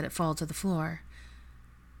holster and let it fall to the floor.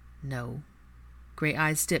 No. Gray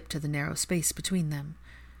eyes dipped to the narrow space between them.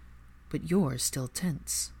 But you're still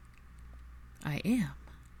tense. I am.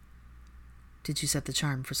 Did you set the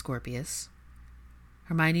charm for Scorpius?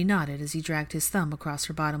 Hermione nodded as he dragged his thumb across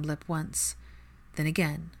her bottom lip once, then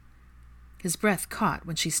again. His breath caught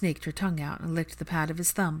when she snaked her tongue out and licked the pad of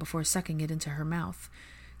his thumb before sucking it into her mouth,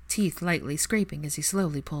 teeth lightly scraping as he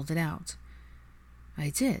slowly pulled it out. I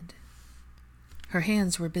did. Her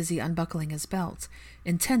hands were busy unbuckling his belt,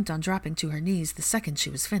 intent on dropping to her knees the second she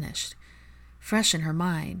was finished. Fresh in her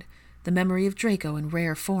mind, the memory of Draco in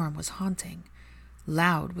rare form was haunting.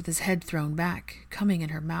 Loud, with his head thrown back, coming in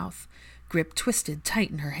her mouth, grip twisted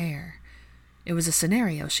tight in her hair. It was a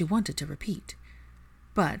scenario she wanted to repeat.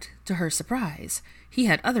 But, to her surprise, he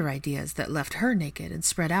had other ideas that left her naked and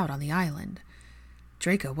spread out on the island.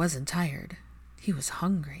 Draco wasn't tired. He was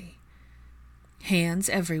hungry. Hands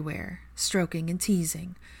everywhere, stroking and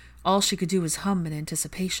teasing. All she could do was hum in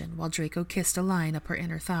anticipation while Draco kissed a line up her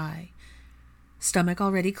inner thigh. Stomach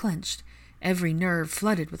already clenched, every nerve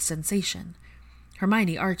flooded with sensation.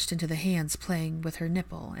 Hermione arched into the hands playing with her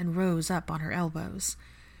nipple and rose up on her elbows.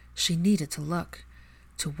 She needed to look,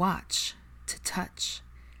 to watch, to touch.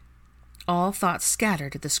 All thoughts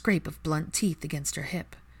scattered at the scrape of blunt teeth against her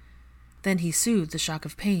hip. Then he soothed the shock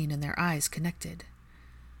of pain and their eyes connected.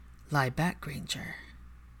 Lie back, Granger.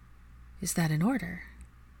 Is that in order?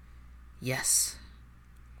 Yes.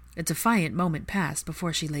 A defiant moment passed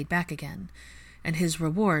before she laid back again, and his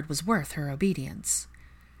reward was worth her obedience.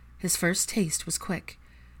 His first taste was quick,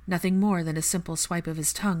 nothing more than a simple swipe of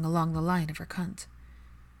his tongue along the line of her cunt.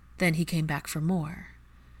 Then he came back for more,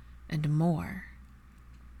 and more.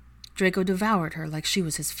 Draco devoured her like she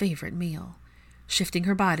was his favorite meal, shifting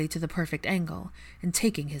her body to the perfect angle and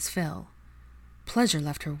taking his fill. Pleasure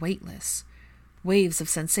left her weightless. Waves of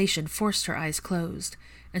sensation forced her eyes closed,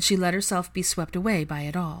 and she let herself be swept away by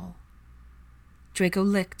it all. Draco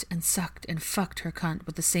licked and sucked and fucked her cunt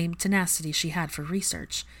with the same tenacity she had for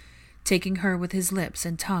research, taking her with his lips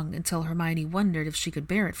and tongue until Hermione wondered if she could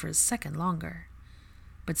bear it for a second longer.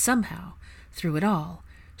 But somehow, through it all,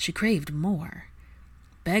 she craved more,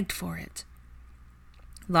 begged for it.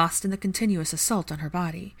 Lost in the continuous assault on her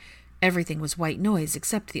body, everything was white noise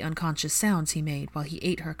except the unconscious sounds he made while he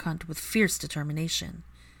ate her cunt with fierce determination.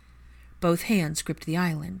 Both hands gripped the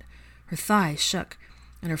island, her thighs shook,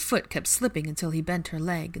 and her foot kept slipping until he bent her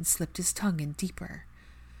leg and slipped his tongue in deeper.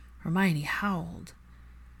 Hermione howled.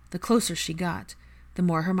 The closer she got, the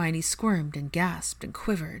more Hermione squirmed and gasped and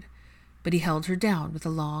quivered. but he held her down with a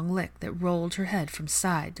long lick that rolled her head from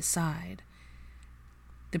side to side.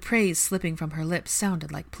 The praise slipping from her lips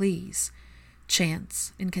sounded like pleas,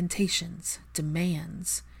 chants, incantations,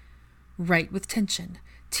 demands. Right with tension,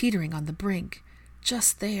 teetering on the brink,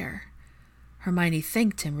 just there. Hermione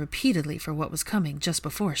thanked him repeatedly for what was coming just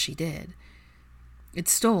before she did. It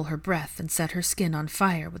stole her breath and set her skin on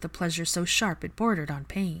fire with a pleasure so sharp it bordered on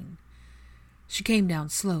pain. She came down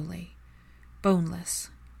slowly, boneless,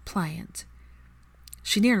 pliant.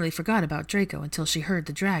 She nearly forgot about Draco until she heard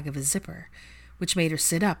the drag of his zipper, which made her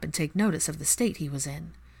sit up and take notice of the state he was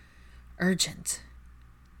in. Urgent.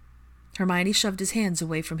 Hermione shoved his hands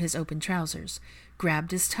away from his open trousers,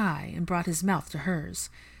 grabbed his tie, and brought his mouth to hers,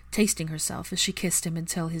 tasting herself as she kissed him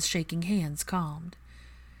until his shaking hands calmed.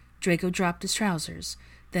 Draco dropped his trousers,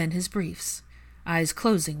 then his briefs, eyes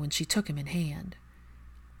closing when she took him in hand.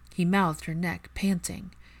 He mouthed her neck,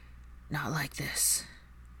 panting. Not like this.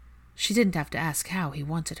 She didn't have to ask how he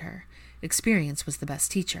wanted her. Experience was the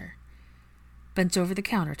best teacher. Bent over the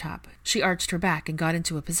countertop, she arched her back and got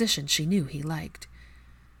into a position she knew he liked.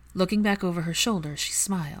 Looking back over her shoulder, she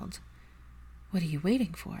smiled. What are you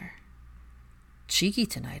waiting for? Cheeky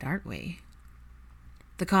tonight, aren't we?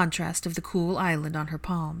 The contrast of the cool island on her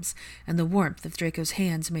palms and the warmth of Draco's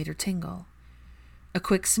hands made her tingle. A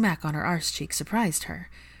quick smack on her arse cheek surprised her,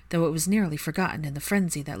 though it was nearly forgotten in the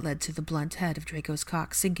frenzy that led to the blunt head of Draco's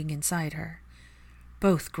cock sinking inside her.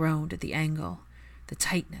 Both groaned at the angle, the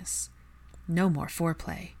tightness. No more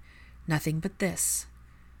foreplay. Nothing but this.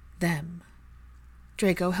 Them.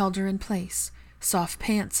 Draco held her in place, soft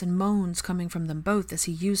pants and moans coming from them both as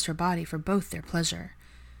he used her body for both their pleasure.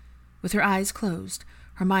 With her eyes closed,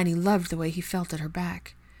 Hermione loved the way he felt at her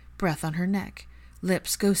back, breath on her neck,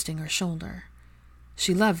 lips ghosting her shoulder.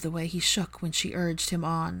 She loved the way he shook when she urged him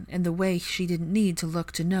on, and the way she didn't need to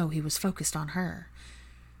look to know he was focused on her.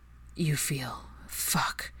 You feel,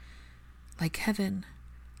 fuck, like heaven,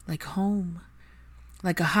 like home,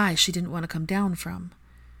 like a high she didn't want to come down from.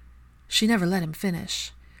 She never let him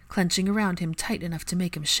finish, clenching around him tight enough to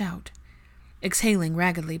make him shout. Exhaling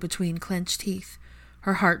raggedly between clenched teeth,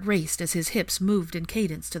 her heart raced as his hips moved in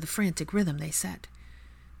cadence to the frantic rhythm they set.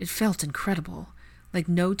 It felt incredible, like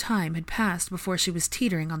no time had passed before she was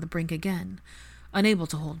teetering on the brink again, unable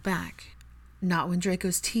to hold back. Not when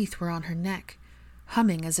Draco's teeth were on her neck,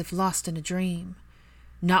 humming as if lost in a dream.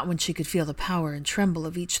 Not when she could feel the power and tremble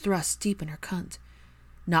of each thrust deep in her cunt.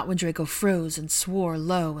 Not when Draco froze and swore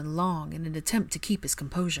low and long in an attempt to keep his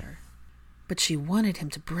composure. But she wanted him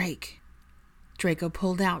to break. Draco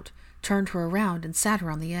pulled out, turned her around, and sat her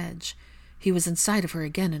on the edge. He was inside of her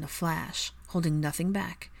again in a flash, holding nothing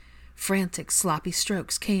back. Frantic, sloppy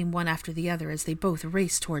strokes came one after the other as they both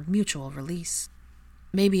raced toward mutual release.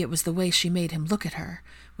 Maybe it was the way she made him look at her,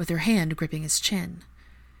 with her hand gripping his chin.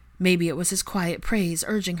 Maybe it was his quiet praise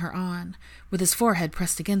urging her on, with his forehead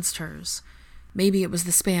pressed against hers. Maybe it was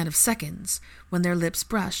the span of seconds, when their lips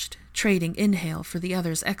brushed, trading inhale for the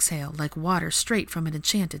other's exhale like water straight from an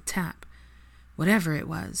enchanted tap. Whatever it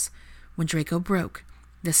was, when Draco broke,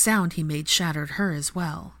 the sound he made shattered her as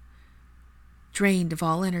well. Drained of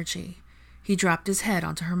all energy, he dropped his head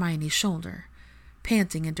onto Hermione's shoulder,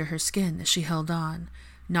 panting into her skin as she held on,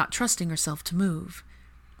 not trusting herself to move.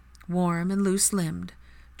 Warm and loose-limbed,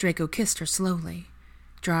 Draco kissed her slowly,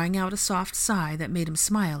 drawing out a soft sigh that made him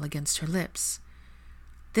smile against her lips.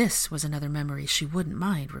 This was another memory she wouldn't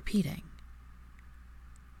mind repeating.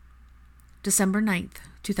 December 9th,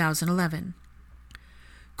 2011.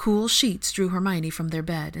 Cool sheets drew Hermione from their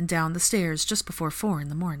bed and down the stairs just before 4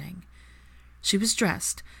 a.m. She was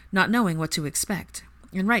dressed, not knowing what to expect,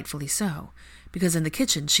 and rightfully so, because in the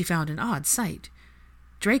kitchen she found an odd sight.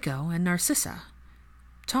 Draco and Narcissa.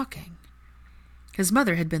 Talking. His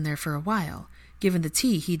mother had been there for a while, given the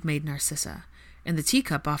tea he'd made Narcissa, and the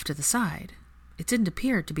teacup off to the side. It didn't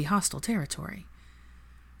appear to be hostile territory.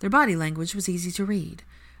 Their body language was easy to read,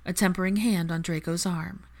 a tempering hand on Draco's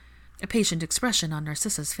arm, a patient expression on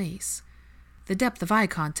Narcissa's face. The depth of eye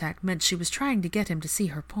contact meant she was trying to get him to see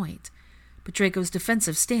her point, but Draco's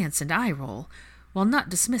defensive stance and eye roll, while not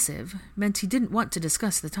dismissive, meant he didn't want to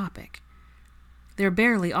discuss the topic. Their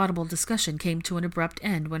barely audible discussion came to an abrupt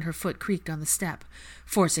end when her foot creaked on the step,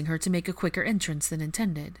 forcing her to make a quicker entrance than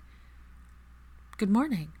intended. "Good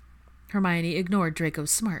morning." Hermione ignored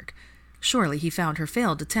Draco's smirk. Surely he found her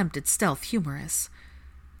failed attempt at stealth humorous.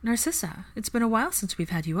 "Narcissa, it's been a while since we've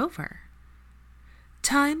had you over."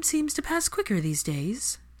 "Time seems to pass quicker these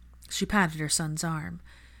days." She patted her son's arm.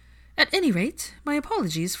 "At any rate, my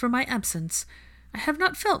apologies for my absence. I have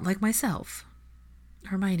not felt like myself."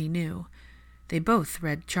 Hermione knew. They both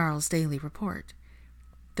read Charles' daily report.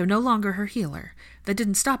 Though no longer her healer, that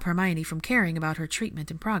didn't stop Hermione from caring about her treatment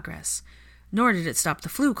and progress, nor did it stop the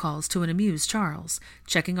flu calls to an amused Charles,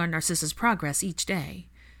 checking on Narcissa's progress each day,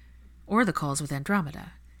 or the calls with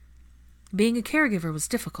Andromeda. Being a caregiver was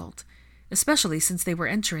difficult, especially since they were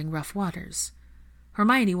entering rough waters.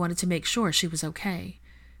 Hermione wanted to make sure she was okay,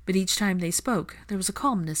 but each time they spoke, there was a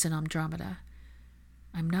calmness in Andromeda.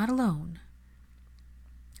 "I'm not alone."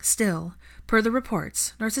 Still, per the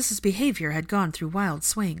reports, Narcissa's behavior had gone through wild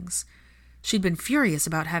swings. She'd been furious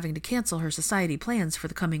about having to cancel her society plans for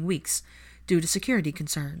the coming weeks due to security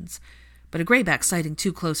concerns, but a greyback sighting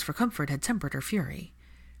too close for comfort had tempered her fury.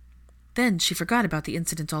 Then she forgot about the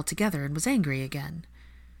incident altogether and was angry again.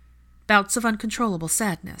 Bouts of uncontrollable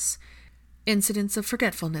sadness, incidents of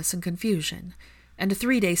forgetfulness and confusion, and a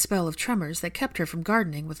 3-day spell of tremors that kept her from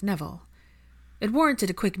gardening with Neville. It warranted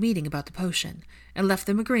a quick meeting about the potion, and left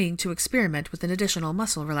them agreeing to experiment with an additional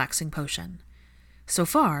muscle-relaxing potion. So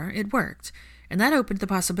far, it worked, and that opened the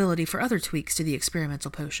possibility for other tweaks to the experimental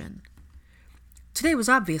potion. Today was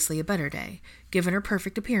obviously a better day, given her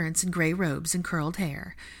perfect appearance in gray robes and curled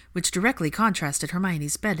hair, which directly contrasted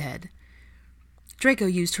Hermione's bedhead. Draco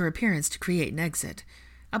used her appearance to create an exit,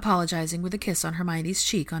 apologizing with a kiss on Hermione's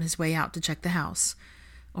cheek on his way out to check the house.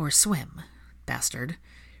 Or swim. Bastard.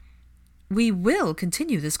 "We will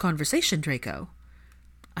continue this conversation, Draco."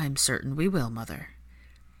 "I'm certain we will, Mother."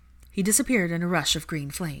 He disappeared in a rush of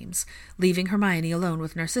green flames, leaving Hermione alone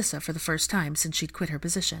with Narcissa for the first time since she'd quit her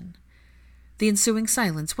position. The ensuing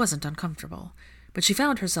silence wasn't uncomfortable, but she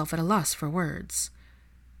found herself at a loss for words.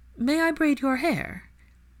 "May I braid your hair?"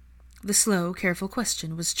 The slow, careful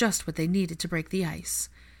question was just what they needed to break the ice.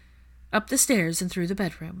 Up the stairs and through the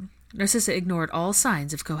bedroom, Narcissa ignored all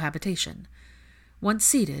signs of cohabitation. Once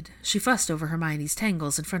seated, she fussed over Hermione's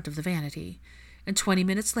tangles in front of the vanity, and 20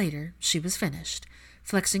 minutes later she was finished,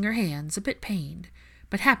 flexing her hands, a bit pained,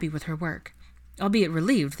 but happy with her work, albeit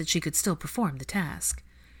relieved that she could still perform the task.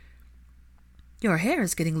 "Your hair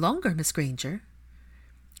is getting longer, Miss Granger."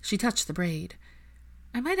 She touched the braid.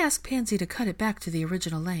 "I might ask Pansy to cut it back to the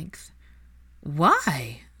original length."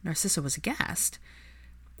 "Why?" Narcissa was aghast.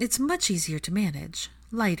 "It's much easier to manage,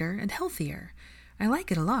 lighter and healthier. I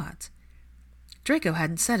like it a lot." Draco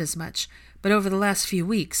hadn't said as much, but over the last few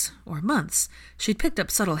weeks, or months, she'd picked up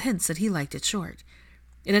subtle hints that he liked it short.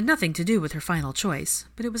 It had nothing to do with her final choice,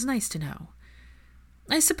 but it was nice to know.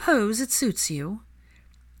 "I suppose it suits you."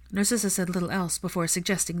 Narcissa said little else before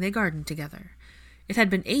suggesting they garden together. It had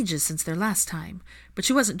been ages since their last time, but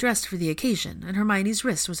she wasn't dressed for the occasion, and Hermione's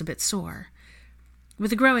wrist was a bit sore.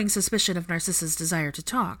 With a growing suspicion of Narcissa's desire to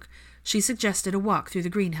talk, she suggested a walk through the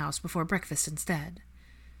greenhouse before breakfast instead.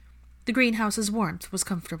 The greenhouse's warmth was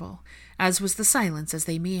comfortable, as was the silence as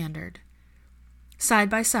they meandered. Side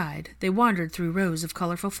by side, they wandered through rows of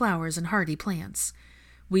colorful flowers and hardy plants,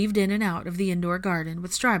 weaved in and out of the indoor garden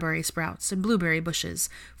with strawberry sprouts and blueberry bushes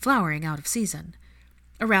flowering out of season,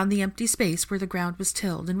 around the empty space where the ground was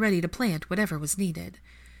tilled and ready to plant whatever was needed,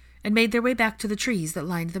 and made their way back to the trees that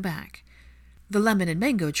lined the back. The lemon and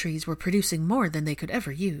mango trees were producing more than they could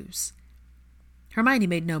ever use. Hermione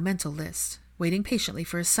made no mental list, waiting patiently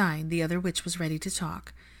for a sign the other witch was ready to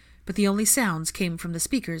talk, but the only sounds came from the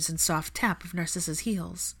speakers and soft tap of Narcissa's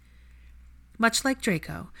heels. Much like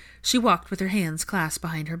Draco, she walked with her hands clasped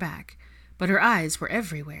behind her back, but her eyes were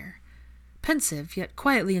everywhere, pensive yet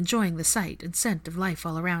quietly enjoying the sight and scent of life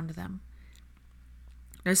all around them.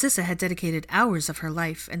 Narcissa had dedicated hours of her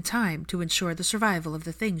life and time to ensure the survival of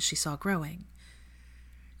the things she saw growing.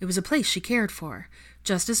 It was a place she cared for,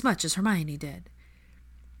 just as much as Hermione did.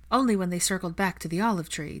 Only when they circled back to the olive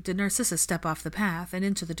tree did Narcissa step off the path and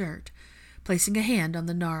into the dirt, placing a hand on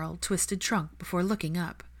the gnarled, twisted trunk before looking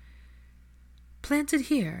up. "Planted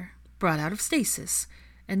here, brought out of stasis,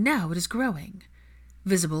 and now it is growing,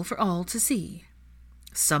 visible for all to see.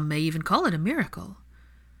 Some may even call it a miracle.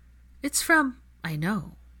 It's from, I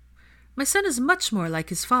know. My son is much more like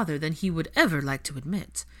his father than he would ever like to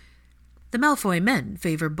admit. The Malfoy men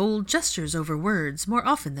favor bold gestures over words more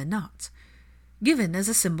often than not, given as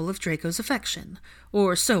a symbol of Draco's affection,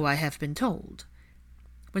 or so I have been told."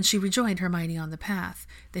 When she rejoined Hermione on the path,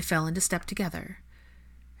 they fell into step together.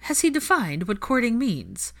 "Has he defined what courting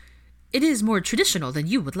means? It is more traditional than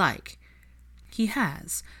you would like." "He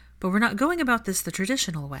has, but we're not going about this the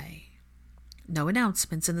traditional way. No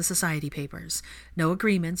announcements in the society papers, no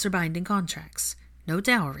agreements or binding contracts, no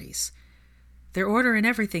dowries. Their order and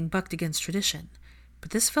everything bucked against tradition,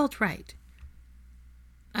 but this felt right."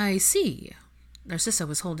 "I see." Narcissa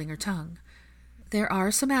was holding her tongue. "There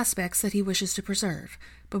are some aspects that he wishes to preserve,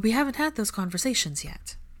 but we haven't had those conversations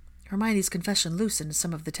yet." Hermione's confession loosened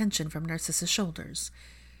some of the tension from Narcissa's shoulders.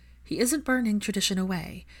 He isn't burning tradition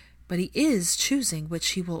away, but he is choosing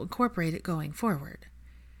which he will incorporate it going forward."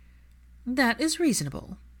 "That is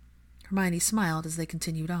reasonable." Hermione smiled as they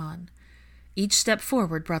continued on. Each step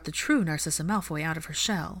forward brought the true Narcissa Malfoy out of her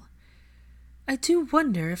shell. "I do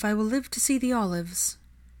wonder if I will live to see the olives."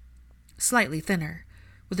 Slightly thinner,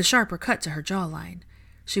 with a sharper cut to her jawline,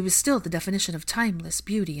 she was still the definition of timeless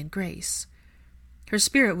beauty and grace. Her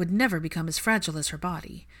spirit would never become as fragile as her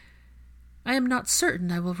body. "I am not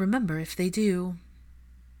certain I will remember if they do."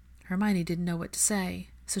 Hermione didn't know what to say,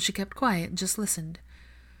 so she kept quiet and just listened.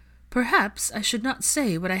 "Perhaps I should not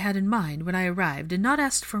say what I had in mind when I arrived and not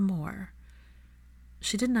asked for more."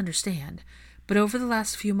 She didn't understand, but over the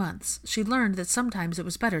last few months she learned that sometimes it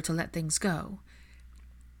was better to let things go.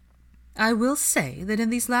 "I will say that in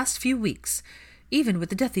these last few weeks, even with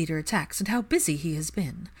the Death Eater attacks and how busy he has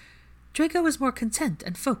been, Draco is more content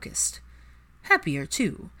and focused. Happier,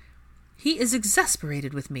 too. He is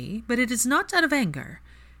exasperated with me, but it is not out of anger.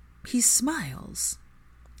 He smiles.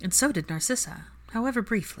 And so did Narcissa, however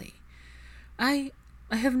briefly. I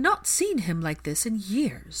have not seen him like this in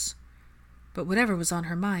years." But whatever was on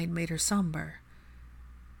her mind made her somber.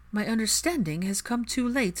 "My understanding has come too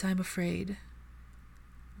late, I'm afraid."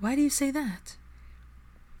 "Why do you say that?"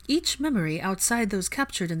 "Each memory outside those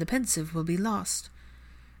captured in the Pensieve will be lost.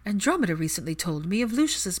 Andromeda recently told me of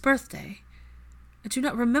Lucius's birthday. I do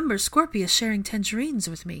not remember Scorpius sharing tangerines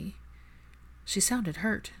with me." She sounded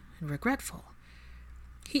hurt and regretful.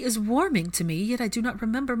 "He is warming to me, yet I do not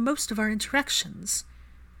remember most of our interactions."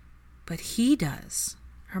 "But he does,"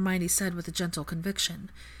 Hermione said with a gentle conviction.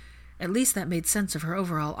 At least that made sense of her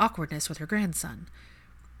overall awkwardness with her grandson.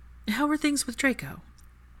 "How are things with Draco?"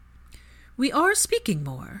 "We are speaking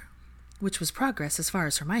more," which was progress as far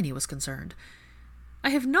as Hermione was concerned. "I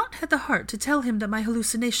have not had the heart to tell him that my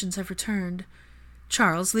hallucinations have returned.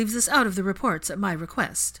 Charles leaves this out of the reports at my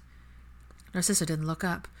request." Narcissa didn't look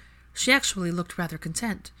up. She actually looked rather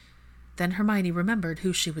content. Then Hermione remembered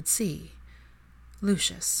who she would see.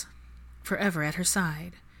 Lucius, forever at her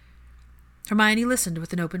side. Hermione listened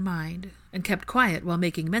with an open mind, and kept quiet while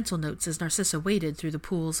making mental notes as Narcissa waded through the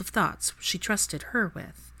pools of thoughts she trusted her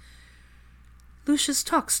with. "Lucius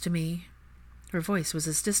talks to me." Her voice was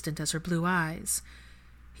as distant as her blue eyes.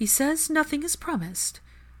 "He says nothing is promised,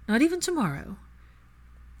 not even tomorrow.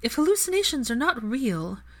 If hallucinations are not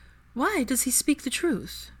real, why does he speak the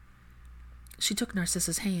truth?" She took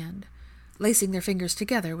Narcissa's hand. Lacing their fingers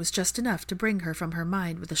together was just enough to bring her from her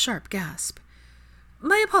mind with a sharp gasp.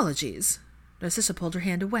 "My apologies." Narcissa pulled her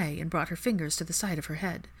hand away and brought her fingers to the side of her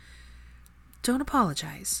head. "Don't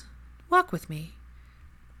apologize. Walk with me."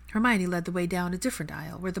 Hermione led the way down a different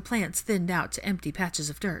aisle where the plants thinned out to empty patches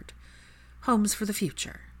of dirt. Homes for the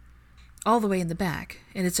future. All the way in the back,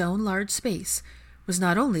 in its own large space, was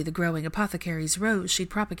not only the growing apothecary's rose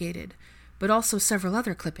she'd propagated, but also several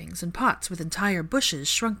other clippings and pots with entire bushes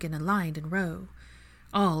shrunken and lined in row,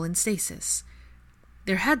 all in stasis.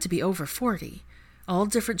 There had to be over 40, all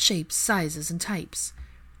different shapes, sizes, and types.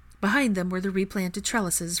 Behind them were the replanted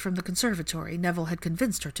trellises from the conservatory Neville had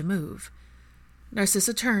convinced her to move.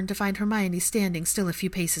 Narcissa turned to find Hermione standing still a few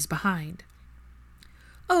paces behind.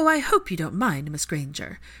 "Oh, I hope you don't mind, Miss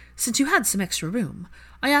Granger. Since you had some extra room,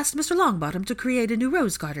 I asked Mr. Longbottom to create a new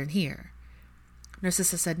rose garden here."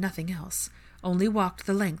 Narcissa said nothing else, only walked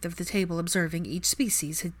the length of the table observing each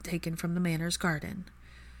species had taken from the manor's garden.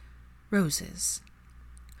 Roses.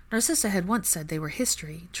 Narcissa had once said they were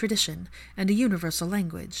history, tradition, and a universal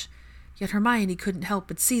language, yet Hermione couldn't help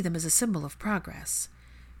but see them as a symbol of progress.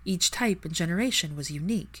 Each type and generation was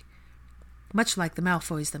unique, much like the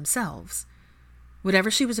Malfoys themselves.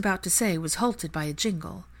 Whatever she was about to say was halted by a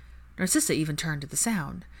jingle. Narcissa even turned to the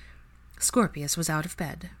sound. Scorpius was out of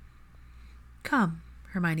bed. "Come,"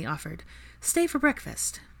 Hermione offered. "Stay for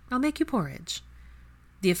breakfast. I'll make you porridge."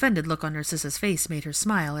 The offended look on Narcissa's face made her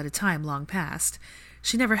smile at a time long past.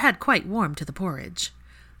 She never had quite warmed to the porridge.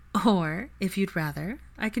 "Or, if you'd rather,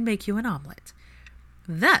 I can make you an omelette."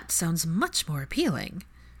 "That sounds much more appealing."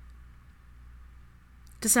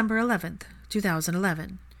 December 11th,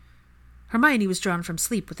 2011. Hermione was drawn from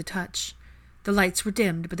sleep with a touch. The lights were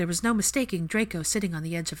dimmed, but there was no mistaking Draco sitting on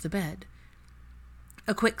the edge of the bed.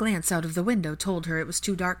 A quick glance out of the window told her it was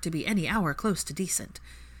too dark to be any hour close to decent.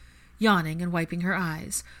 Yawning and wiping her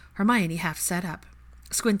eyes, Hermione half sat up,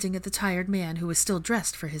 squinting at the tired man who was still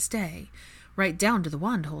dressed for his day, right down to the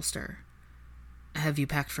wand holster. "Have you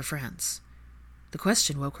packed for France?" The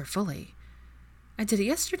question woke her fully. "I did it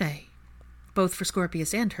yesterday." Both for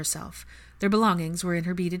Scorpius and herself. Their belongings were in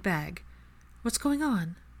her beaded bag. "What's going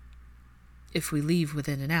on?" "If we leave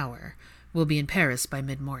within an hour, we'll be in Paris by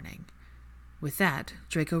mid-morning." With that,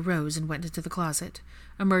 Draco rose and went into the closet,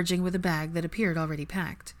 emerging with a bag that appeared already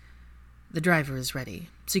packed. The driver is ready,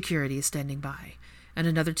 security is standing by, and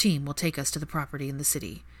another team will take us to the property in the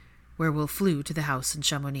city, where we'll flew to the house in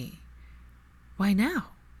Chamonix. Why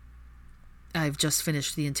now? I've just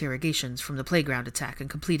finished the interrogations from the playground attack and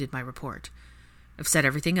completed my report. I've set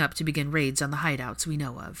everything up to begin raids on the hideouts we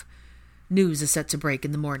know of. News is set to break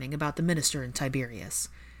in the morning about the minister in Tiberias.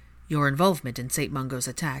 Your involvement in St. Mungo's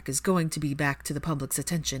attack is going to be back to the public's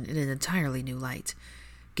attention in an entirely new light,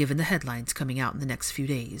 given the headlines coming out in the next few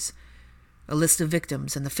days. A list of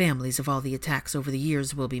victims and the families of all the attacks over the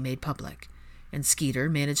years will be made public, and Skeeter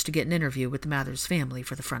managed to get an interview with the Mathers family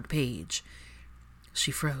for the front page.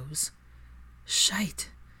 She froze. Shite.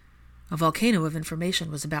 A volcano of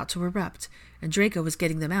information was about to erupt, and Draco was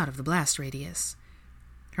getting them out of the blast radius.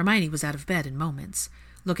 Hermione was out of bed in moments,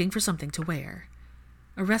 looking for something to wear.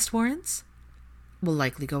 Arrest warrants? Will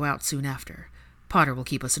likely go out soon after. Potter will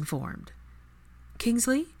keep us informed.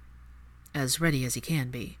 Kingsley? As ready as he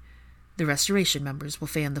can be. The Restoration members will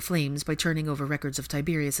fan the flames by turning over records of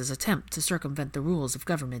Tiberius's attempt to circumvent the rules of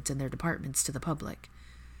government and their departments to the public.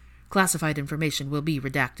 Classified information will be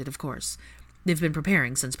redacted, of course. They've been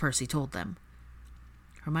preparing since Percy told them.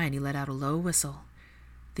 Hermione let out a low whistle.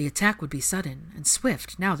 The attack would be sudden and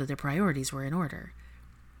swift now that their priorities were in order.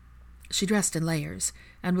 She dressed in layers,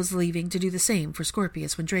 and was leaving to do the same for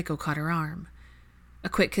Scorpius when Draco caught her arm. A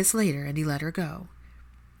quick kiss later, and he let her go.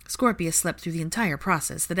 Scorpius slept through the entire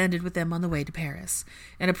process that ended with them on the way to Paris,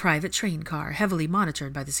 in a private train car heavily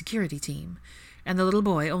monitored by the security team, and the little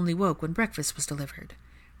boy only woke when breakfast was delivered.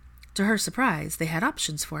 To her surprise, they had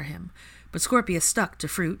options for him, but Scorpius stuck to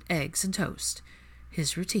fruit, eggs, and toast.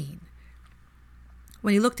 His routine.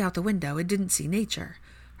 When he looked out the window and didn't see nature,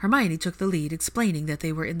 Hermione took the lead, explaining that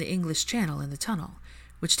they were in the English Channel in the tunnel,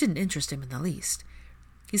 which didn't interest him in the least.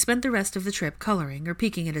 He spent the rest of the trip coloring or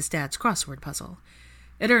peeking at his dad's crossword puzzle.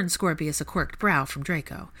 It earned Scorpius a quirked brow from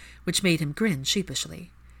Draco, which made him grin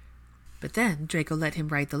sheepishly. But then Draco let him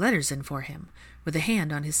write the letters in for him, with a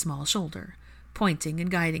hand on his small shoulder, pointing and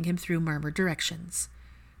guiding him through murmured directions.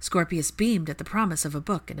 Scorpius beamed at the promise of a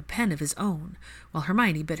book and a pen of his own, while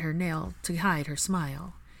Hermione bit her nail to hide her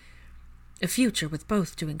smile. A future with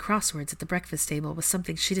both doing crosswords at the breakfast table was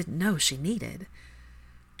something she didn't know she needed.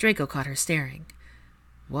 Draco caught her staring.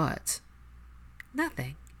 What?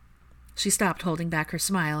 Nothing. She stopped holding back her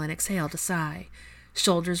smile and exhaled a sigh,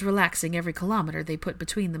 shoulders relaxing every kilometer they put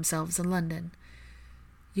between themselves and London.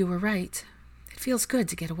 You were right. It feels good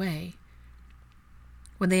to get away.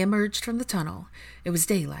 When they emerged from the tunnel, it was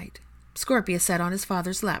daylight. Scorpius sat on his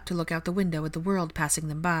father's lap to look out the window at the world passing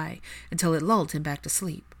them by, until it lulled him back to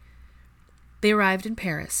sleep. They arrived in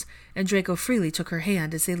Paris, and Draco freely took her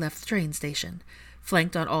hand as they left the train station,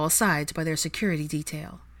 flanked on all sides by their security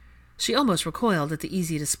detail. She almost recoiled at the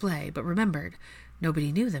easy display, but remembered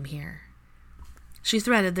nobody knew them here. She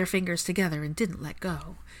threaded their fingers together and didn't let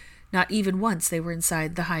go, not even once they were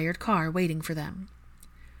inside the hired car waiting for them.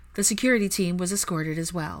 The security team was escorted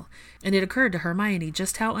as well, and it occurred to Hermione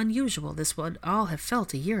just how unusual this would all have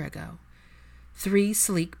felt a year ago. 3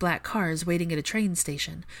 sleek black cars waiting at a train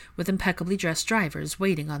station, with impeccably dressed drivers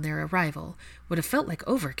waiting on their arrival, would have felt like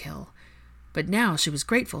overkill, but now she was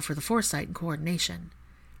grateful for the foresight and coordination.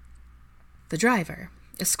 The driver,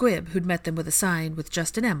 a squib who'd met them with a sign with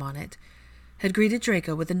just an M on it, had greeted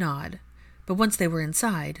Draco with a nod, but once they were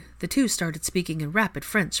inside, the two started speaking in rapid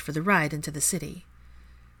French for the ride into the city.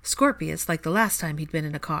 Scorpius, like the last time he'd been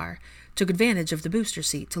in a car, took advantage of the booster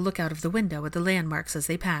seat to look out of the window at the landmarks as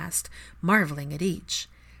they passed, marveling at each.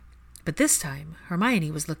 But this time, Hermione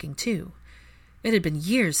was looking too. It had been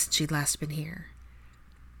years since she'd last been here.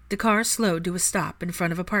 The car slowed to a stop in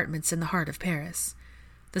front of apartments in the heart of Paris.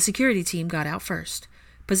 The security team got out first,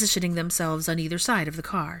 positioning themselves on either side of the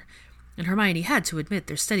car, and Hermione had to admit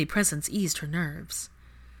their steady presence eased her nerves.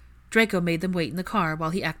 Draco made them wait in the car while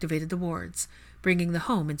he activated the wards, bringing the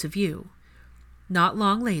home into view. Not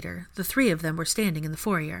long later, the 3 of them were standing in the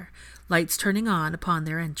foyer, lights turning on upon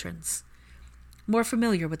their entrance. More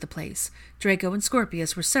familiar with the place, Draco and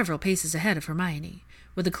Scorpius were several paces ahead of Hermione,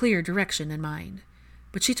 with a clear direction in mind,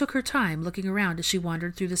 but she took her time looking around as she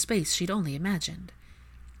wandered through the space she'd only imagined.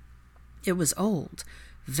 It was old,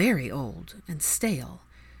 very old, and stale.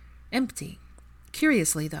 Empty.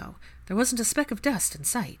 Curiously, though, there wasn't a speck of dust in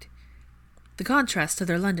sight. The contrast to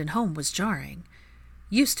their London home was jarring.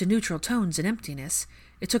 Used to neutral tones and emptiness,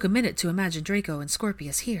 it took a minute to imagine Draco and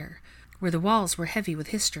Scorpius here, where the walls were heavy with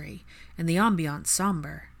history, and the ambiance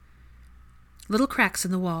somber. Little cracks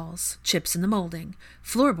in the walls, chips in the molding,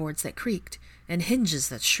 floorboards that creaked, and hinges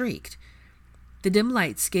that shrieked. The dim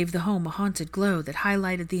lights gave the home a haunted glow that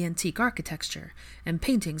highlighted the antique architecture and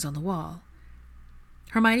paintings on the wall.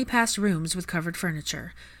 Hermione passed rooms with covered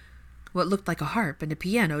furniture, what looked like a harp and a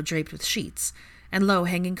piano draped with sheets, and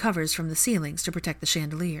low-hanging covers from the ceilings to protect the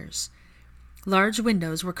chandeliers. Large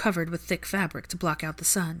windows were covered with thick fabric to block out the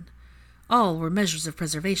sun. All were measures of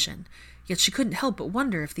preservation, yet she couldn't help but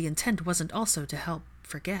wonder if the intent wasn't also to help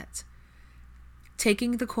forget.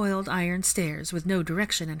 Taking the coiled iron stairs with no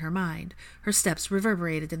direction in her mind, her steps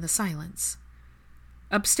reverberated in the silence.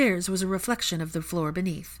 Upstairs was a reflection of the floor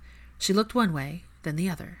beneath. She looked one way, then the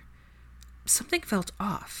other. Something felt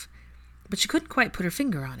off, but she couldn't quite put her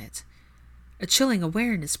finger on it. A chilling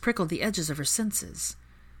awareness prickled the edges of her senses.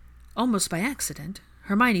 Almost by accident,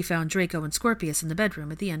 Hermione found Draco and Scorpius in the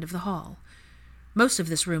bedroom at the end of the hall. Most of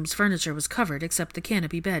this room's furniture was covered except the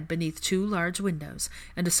canopy bed beneath 2 large windows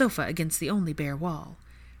and a sofa against the only bare wall.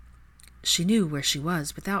 She knew where she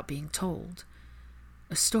was without being told.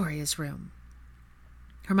 Astoria's room.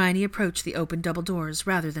 Hermione approached the open double doors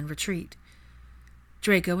rather than retreat.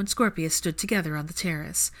 Draco and Scorpius stood together on the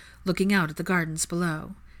terrace, looking out at the gardens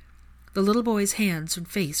below. The little boy's hands and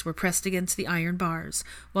face were pressed against the iron bars,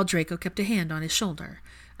 while Draco kept a hand on his shoulder,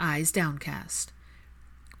 eyes downcast.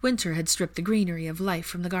 Winter had stripped the greenery of life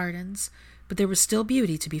from the gardens, but there was still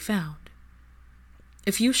beauty to be found.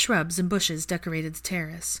 A few shrubs and bushes decorated the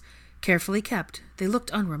terrace. Carefully kept, they looked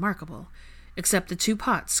unremarkable, except the 2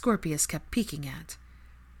 pots Scorpius kept peeking at.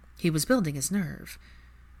 He was building his nerve.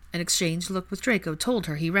 An exchanged look with Draco told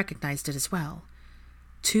her he recognized it as well.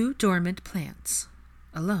 2 dormant plants,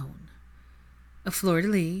 alone. A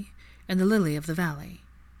fleur-de-lis and the lily of the valley.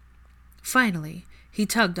 Finally, he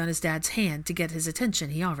tugged on his dad's hand to get his attention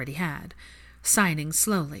he already had, signing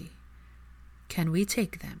slowly. "Can we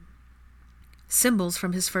take them?" Symbols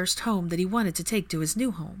from his first home that he wanted to take to his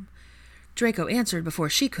new home. Draco answered before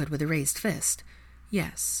she could with a raised fist.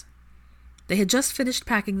 Yes. They had just finished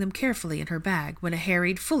packing them carefully in her bag when a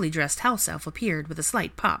harried, fully dressed house elf appeared with a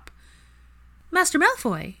slight pop. "Master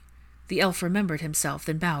Malfoy!" The elf remembered himself,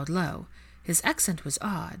 then bowed low. His accent was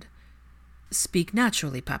odd. "Speak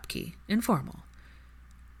naturally, Papke. Informal."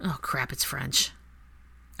 Oh, crap, it's French.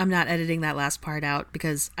 I'm not editing that last part out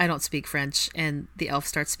because I don't speak French, and the elf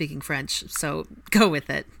starts speaking French, so go with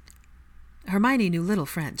it. Hermione knew little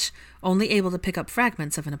French, only able to pick up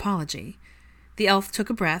fragments of an apology. The elf took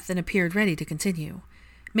a breath and appeared ready to continue,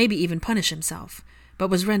 maybe even punish himself, but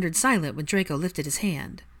was rendered silent when Draco lifted his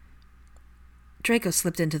hand. Draco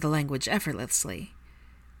slipped into the language effortlessly.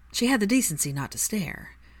 She had the decency not to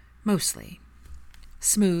stare. Mostly.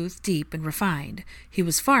 Smooth, deep, and refined, he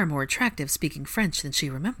was far more attractive speaking French than she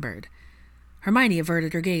remembered. Hermione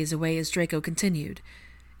averted her gaze away as Draco continued.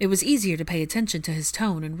 It was easier to pay attention to his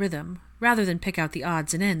tone and rhythm, rather than pick out the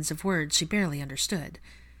odds and ends of words she barely understood.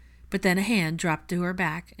 But then a hand dropped to her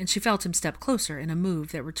back, and she felt him step closer in a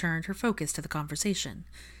move that returned her focus to the conversation.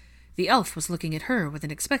 The elf was looking at her with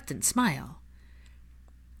an expectant smile.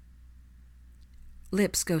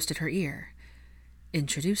 Lips ghosted her ear.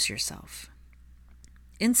 "Introduce yourself."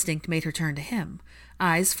 Instinct made her turn to him,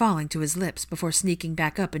 eyes falling to his lips before sneaking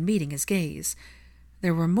back up and meeting his gaze.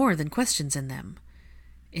 There were more than questions in them.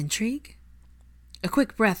 Intrigue? A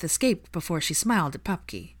quick breath escaped before she smiled at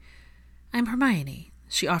Papke. "I'm Hermione."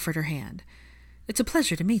 She offered her hand. "It's a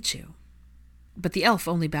pleasure to meet you." But the elf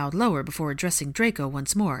only bowed lower before addressing Draco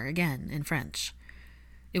once more, again in French.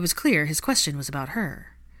 It was clear his question was about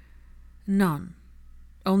her. "Non."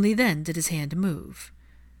 Only then did his hand move.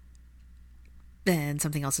 Then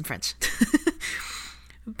something else in French.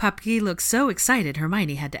 Papke looked so excited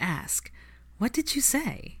Hermione had to ask, "What did you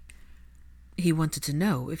say?" "He wanted to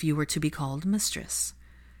know if you were to be called mistress."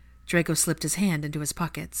 Draco slipped his hand into his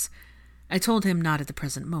pockets. "I told him not at the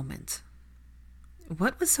present moment."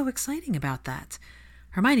 What was so exciting about that?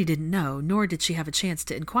 Hermione didn't know, nor did she have a chance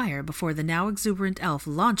to inquire before the now exuberant elf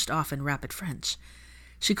launched off in rapid French.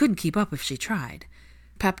 She couldn't keep up if she tried.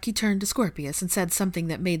 Papke turned to Scorpius and said something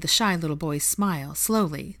that made the shy little boy smile,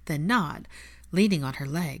 slowly, then nod, leaning on her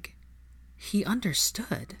leg. He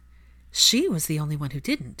understood. She was the only one who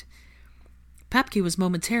didn't. Papke was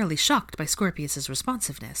momentarily shocked by Scorpius's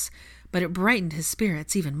responsiveness, but it brightened his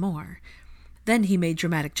spirits even more. Then he made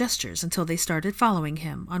dramatic gestures until they started following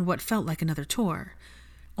him on what felt like another tour.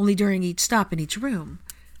 Only during each stop in each room,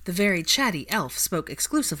 the very chatty elf spoke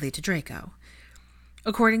exclusively to Draco.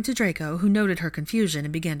 According to Draco, who noted her confusion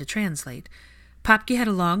and began to translate, Papke had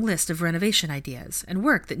a long list of renovation ideas and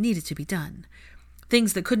work that needed to be done,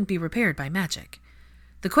 things that couldn't be repaired by magic.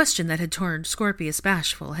 The question that had turned Scorpius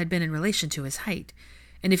bashful had been in relation to his height,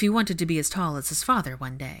 and if he wanted to be as tall as his father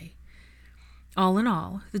one day. All in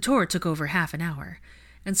all, the tour took over half an hour,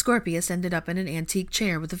 and Scorpius ended up in an antique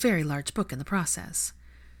chair with a very large book in the process.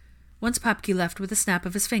 Once Papke left with a snap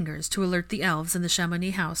of his fingers to alert the elves in the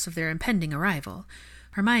Chamonix house of their impending arrival,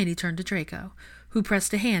 Hermione turned to Draco, who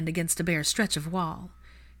pressed a hand against a bare stretch of wall.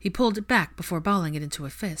 He pulled it back before balling it into a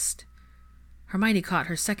fist. Hermione caught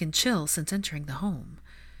her second chill since entering the home.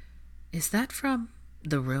 Is that from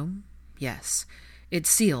the room? Yes. It's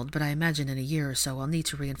sealed, but I imagine in a year or so I'll need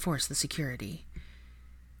to reinforce the security.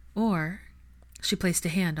 Or, she placed a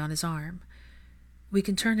hand on his arm, we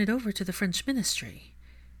can turn it over to the French ministry.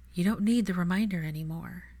 You don't need the reminder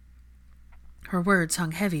anymore. Her words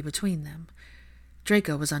hung heavy between them.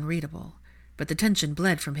 Draco was unreadable, but the tension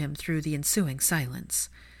bled from him through the ensuing silence.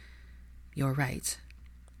 You're right.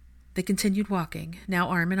 They continued walking, now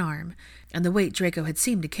arm in arm, and the weight Draco had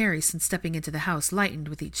seemed to carry since stepping into the house lightened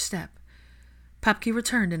with each step. Papke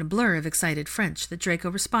returned in a blur of excited French that Draco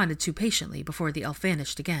responded to patiently before the elf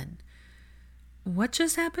vanished again. What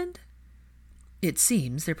just happened? It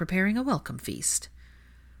seems they're preparing a welcome feast.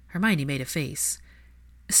 Hermione made a face.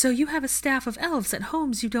 So you have a staff of elves at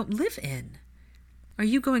homes you don't live in? Are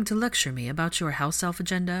you going to lecture me about your house elf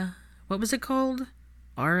agenda? What was it called?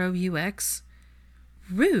 ROUX?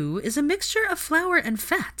 Rue is a mixture of flour and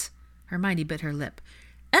fat. Hermione bit her lip.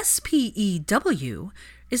 SPEW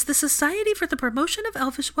is the Society for the Promotion of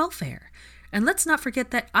Elvish Welfare. And let's not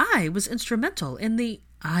forget that I was instrumental in the...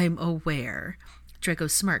 I'm aware.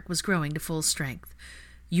 Draco's smirk was growing to full strength.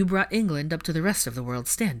 You brought England up to the rest of the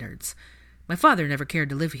world's standards. My father never cared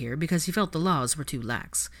to live here because he felt the laws were too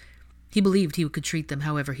lax. He believed he could treat them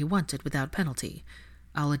however he wanted without penalty.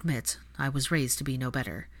 I'll admit, I was raised to be no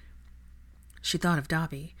better. She thought of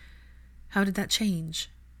Dobby. How did that change?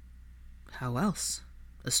 How else?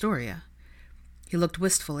 Astoria. He looked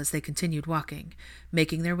wistful as they continued walking,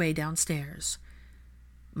 making their way downstairs.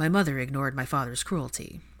 My mother ignored my father's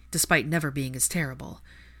cruelty, despite never being as terrible.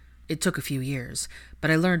 It took a few years,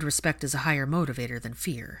 but I learned respect as a higher motivator than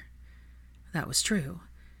fear. That was true.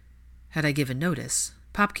 Had I given notice,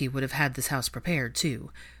 Papke would have had this house prepared,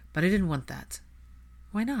 too, but I didn't want that.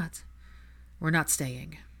 Why not? We're not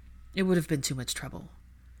staying. It would have been too much trouble.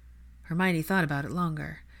 Hermione thought about it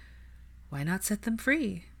longer. Why not set them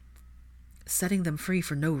free? Setting them free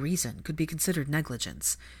for no reason could be considered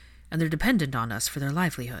negligence, and they're dependent on us for their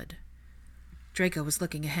livelihood. Draco was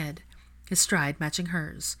looking ahead, his stride matching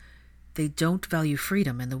hers. They don't value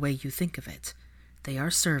freedom in the way you think of it. They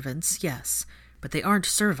are servants, yes, but they aren't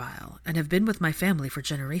servile and have been with my family for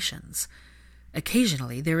generations.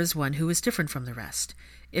 Occasionally there is one who is different from the rest.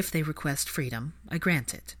 If they request freedom, I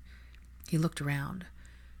grant it. He looked around.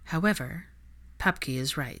 However, Papke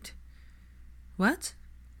is right. What?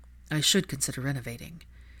 I should consider renovating.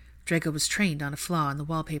 Draco was trained on a flaw in the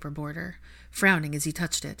wallpaper border, frowning as he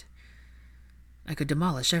touched it. I could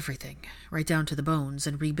demolish everything, right down to the bones,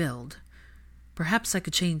 and rebuild. Perhaps I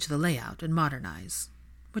could change the layout and modernize.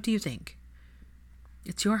 What do you think?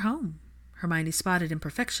 It's your home. Hermione spotted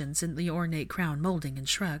imperfections in the ornate crown molding and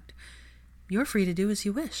shrugged. You're free to do as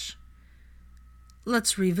you wish.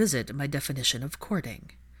 Let's revisit my definition of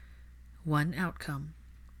courting. One outcome.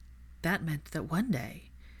 That meant that one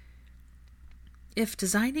day, if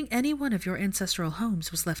designing any one of your ancestral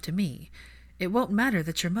homes was left to me, it won't matter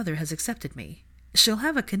that your mother has accepted me. She'll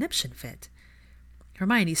have a conniption fit.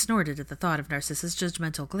 Hermione snorted at the thought of Narcissa's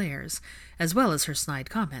judgmental glares, as well as her snide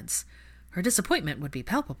comments. Her disappointment would be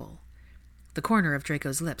palpable. The corner of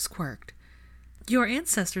Draco's lips quirked. Your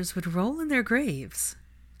ancestors would roll in their graves.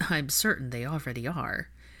 I'm certain they already are.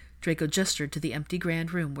 Draco gestured to the empty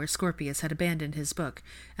grand room where Scorpius had abandoned his book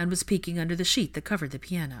and was peeking under the sheet that covered the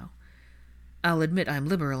piano. I'll admit I'm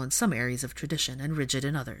liberal in some areas of tradition and rigid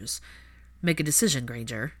in others. Make a decision,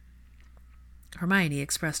 Granger. Hermione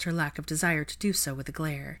expressed her lack of desire to do so with a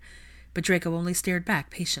glare, but Draco only stared back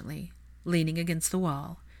patiently, leaning against the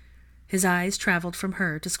wall. His eyes traveled from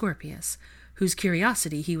her to Scorpius, whose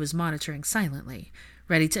curiosity he was monitoring silently,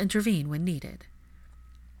 ready to intervene when needed.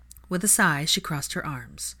 With a sigh, she crossed her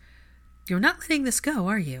arms. You're not letting this go,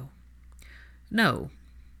 are you? No.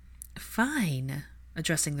 Fine.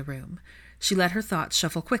 Addressing the room, she let her thoughts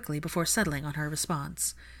shuffle quickly before settling on her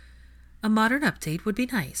response. A modern update would be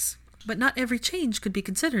nice, but not every change could be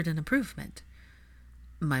considered an improvement.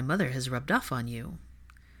 My mother has rubbed off on you.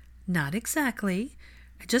 Not exactly.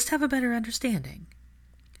 I just have a better understanding.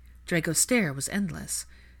 Draco's stare was endless,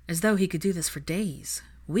 as though he could do this for days,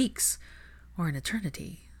 weeks, or an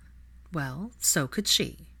eternity. Well, so could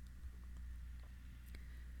she.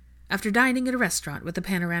 After dining at a restaurant with a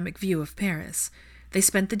panoramic view of Paris, they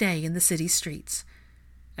spent the day in the city's streets.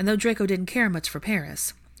 And though Draco didn't care much for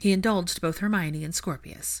Paris, he indulged both Hermione and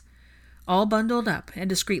Scorpius. All bundled up and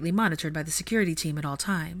discreetly monitored by the security team at all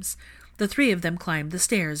times, the three of them climbed the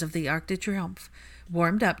stairs of the Arc de Triomphe,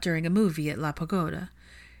 warmed up during a movie at La Pagoda,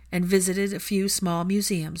 and visited a few small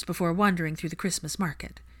museums before wandering through the Christmas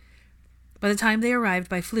market. By the time they arrived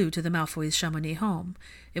by flue to the Malfoys' Chamonix home,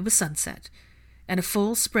 it was sunset, and a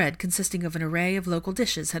full spread consisting of an array of local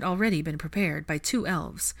dishes had already been prepared by 2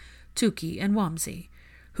 elves, Tuki and Wamsi,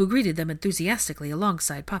 who greeted them enthusiastically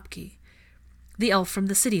alongside Popki. The elf from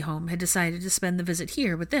the city home had decided to spend the visit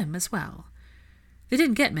here with them as well. They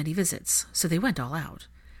didn't get many visits, so they went all out.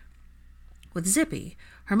 With Zippy,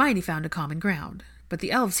 Hermione found a common ground, but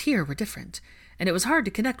the elves here were different, and it was hard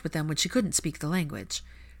to connect with them when she couldn't speak the language.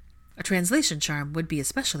 A translation charm would be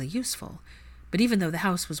especially useful, but even though the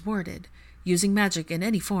house was warded, using magic in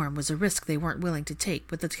any form was a risk they weren't willing to take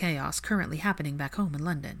with the chaos currently happening back home in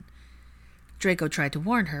London. Draco tried to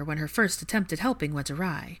warn her when her first attempt at helping went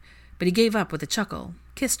awry, but he gave up with a chuckle,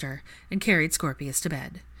 kissed her, and carried Scorpius to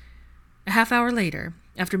bed. A half-hour later,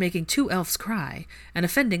 after making 2 elves cry and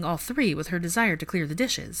offending all 3 with her desire to clear the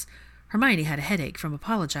dishes, Hermione had a headache from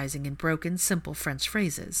apologizing in broken, simple French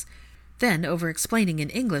phrases, then over-explaining in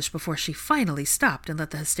English before she finally stopped and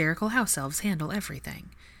let the hysterical house elves handle everything.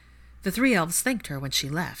 The 3 elves thanked her when she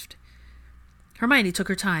left. Hermione took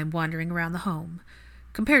her time wandering around the home.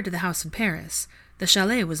 Compared to the house in Paris, the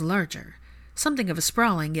chalet was larger, something of a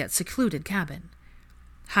sprawling yet secluded cabin.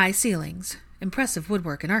 High ceilings, impressive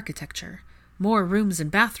woodwork and architecture, more rooms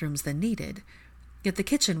and bathrooms than needed, yet the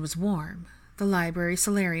kitchen was warm, the library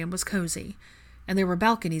solarium was cozy, and there were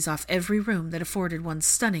balconies off every room that afforded one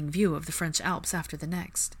stunning view of the French Alps after the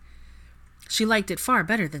next. She liked it far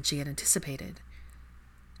better than she had anticipated.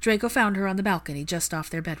 Draco found her on the balcony just off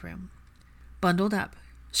their bedroom. Bundled up,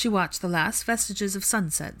 she watched the last vestiges of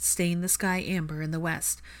sunset stain the sky amber in the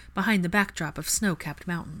west behind the backdrop of snow-capped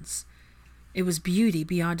mountains. It was beauty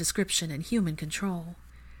beyond description and human control.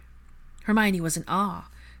 Hermione was in awe,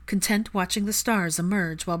 content watching the stars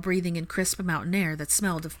emerge while breathing in crisp mountain air that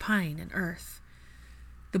smelled of pine and earth.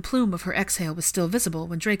 The plume of her exhale was still visible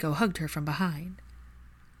when Draco hugged her from behind.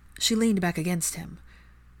 She leaned back against him.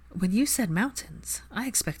 "When you said mountains, I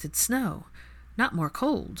expected snow, not more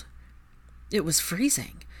cold." It was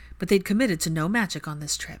freezing, but they'd committed to no magic on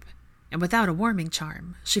this trip, and without a warming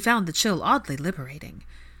charm, she found the chill oddly liberating.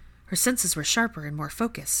 Her senses were sharper and more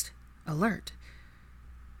focused, alert.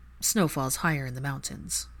 Snow falls higher in the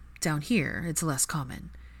mountains. Down here, it's less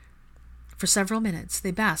common. For several minutes,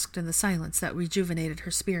 they basked in the silence that rejuvenated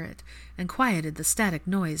her spirit and quieted the static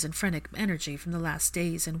noise and frenetic energy from the last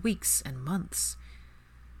days and weeks and months.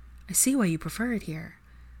 "I see why you prefer it here.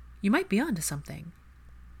 You might be onto something.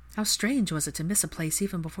 How strange was it to miss a place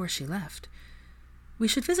even before she left? We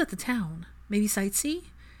should visit the town, maybe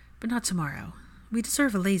sightsee, but not tomorrow. We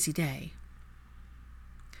deserve a lazy day."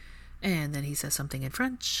 And then he says something in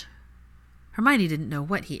French. Hermione didn't know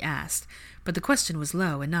what he asked, but the question was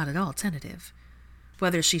low and not at all tentative.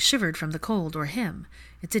 Whether she shivered from the cold or him,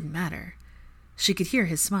 it didn't matter. She could hear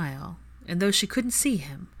his smile, and though she couldn't see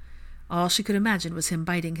him, all she could imagine was him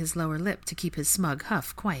biting his lower lip to keep his smug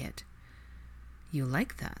huff quiet. "You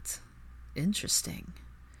like that? Interesting.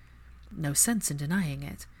 No sense in denying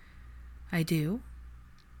it." "I do."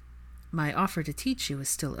 "My offer to teach you is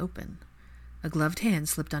still open." A gloved hand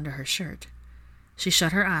slipped under her shirt. She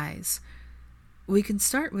shut her eyes. "We can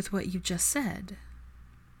start with what you just said."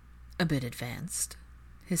 A bit advanced.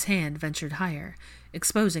 His hand ventured higher,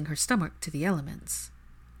 exposing her stomach to the elements.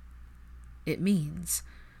 "It means,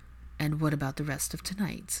 and what about the rest of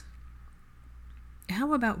tonight?"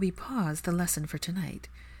 "How about we pause the lesson for tonight?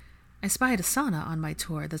 I spied a sauna on my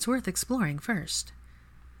tour that's worth exploring first."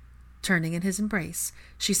 Turning in his embrace,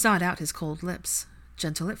 she sought out his cold lips,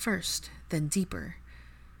 gentle at first, then deeper.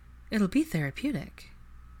 "It'll be therapeutic."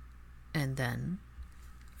 And then,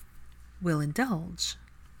 "We'll indulge."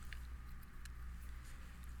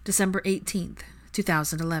 December 18th,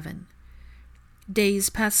 2011. Days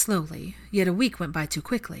passed slowly, yet a week went by too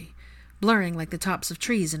quickly, blurring like the tops of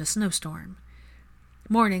trees in a snowstorm.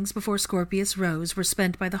 Mornings before Scorpius rose were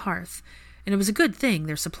spent by the hearth, and it was a good thing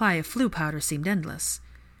their supply of flu powder seemed endless.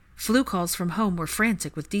 Flu calls from home were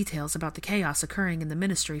frantic with details about the chaos occurring in the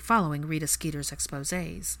ministry following Rita Skeeter's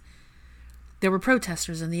exposés. There were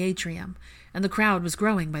protesters in the atrium, and the crowd was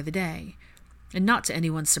growing by the day. And not to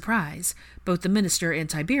anyone's surprise, both the minister and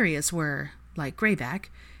Tiberius were, like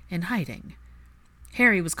Greyback, in hiding.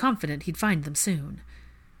 Harry was confident he'd find them soon.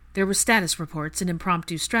 There were status reports and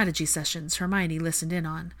impromptu strategy sessions Hermione listened in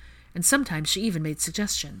on, and sometimes she even made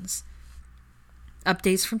suggestions.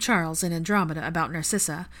 Updates from Charles and Andromeda about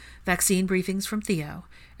Narcissa, vaccine briefings from Theo,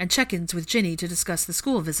 and check-ins with Ginny to discuss the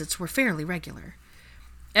school visits were fairly regular.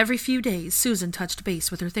 Every few days, Susan touched base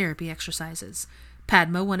with her therapy exercises.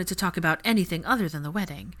 Padma wanted to talk about anything other than the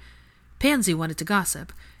wedding. Pansy wanted to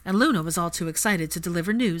gossip, and Luna was all too excited to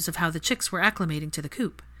deliver news of how the chicks were acclimating to the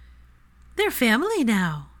coop. "They're family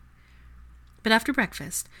now." But after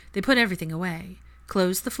breakfast, they put everything away,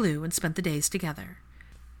 closed the flue, and spent the days together.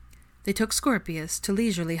 They took Scorpius to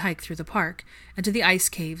leisurely hike through the park and to the ice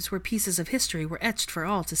caves where pieces of history were etched for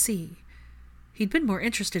all to see. He'd been more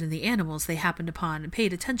interested in the animals they happened upon and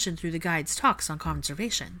paid attention through the guide's talks on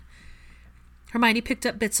conservation. Hermione picked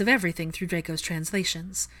up bits of everything through Draco's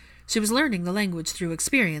translations. She was learning the language through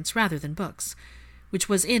experience rather than books, which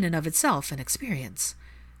was in and of itself an experience,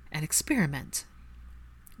 an experiment.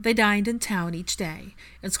 They dined in town each day,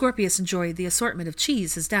 and Scorpius enjoyed the assortment of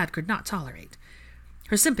cheese his dad could not tolerate.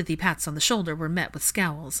 Her sympathy pats on the shoulder were met with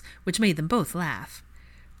scowls, which made them both laugh.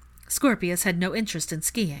 Scorpius had no interest in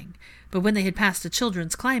skiing, but when they had passed a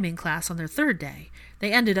children's climbing class on their third day,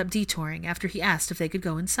 they ended up detouring after he asked if they could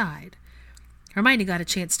go inside. Hermione got a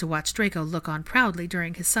chance to watch Draco look on proudly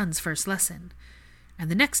during his son's first lesson, and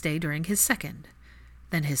the next day during his second,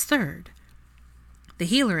 then his third. The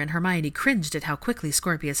healer and Hermione cringed at how quickly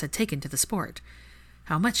Scorpius had taken to the sport,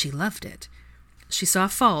 how much he loved it. She saw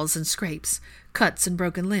falls and scrapes, cuts and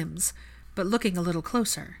broken limbs, but looking a little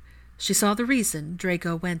closer, she saw the reason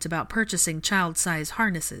Draco went about purchasing child-size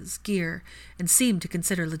harnesses, gear, and seemed to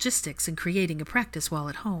consider logistics in creating a practice while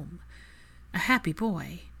at home. A happy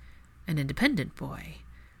boy. An independent boy.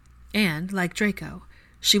 And, like Draco,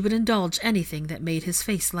 she would indulge anything that made his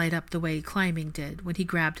face light up the way climbing did when he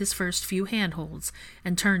grabbed his first few handholds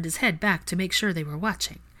and turned his head back to make sure they were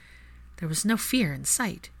watching. There was no fear in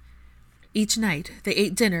sight. Each night they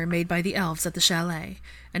ate dinner made by the elves at the chalet,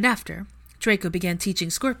 and after, Draco began teaching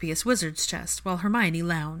Scorpius wizard's chess while Hermione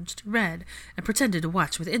lounged, read, and pretended to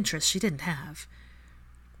watch with interest she didn't have.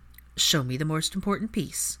 "Show me the most important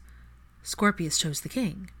piece." Scorpius chose the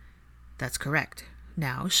king. "That's correct.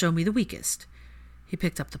 Now show me the weakest." He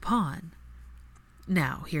picked up the pawn.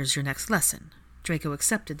 "Now here's your next lesson." Draco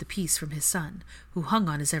accepted the piece from his son, who hung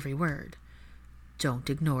on his every word. "Don't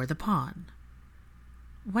ignore the pawn."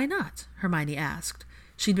 "Why not?" Hermione asked.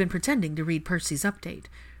 She'd been pretending to read Percy's update,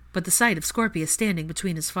 but the sight of Scorpius standing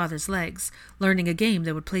between his father's legs, learning a game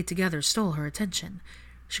they would play together, stole her attention.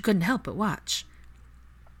 She couldn't help but watch.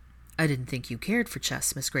 "I didn't think you cared for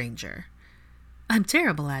chess, Miss Granger." "I'm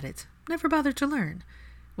terrible at it. Never bothered to learn.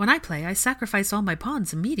 When I play, I sacrifice all my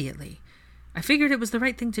pawns immediately. I figured it was the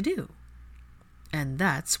right thing to do." "And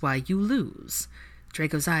that's why you lose."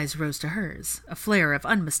 Draco's eyes rose to hers, a flare of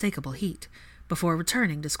unmistakable heat, before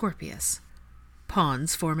returning to Scorpius.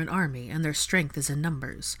 "Pawns form an army, and their strength is in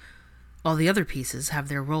numbers. All the other pieces have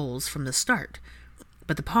their roles from the start,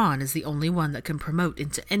 but the pawn is the only one that can promote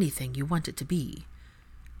into anything you want it to be."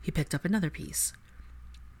 He picked up another piece.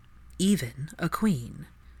 "Even a queen."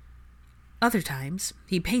 Other times,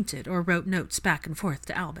 he painted or wrote notes back and forth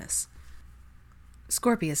to Albus.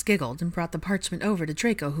 Scorpius giggled and brought the parchment over to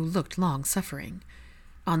Draco, who looked long-suffering.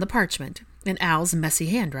 On the parchment, in Al's messy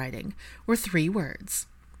handwriting, were 3 words.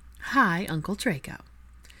 "Hi, Uncle Draco."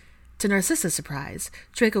 To Narcissa's surprise,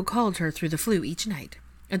 Draco called her through the flue each night,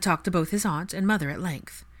 and talked to both his aunt and mother at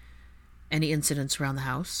length. "Any incidents around the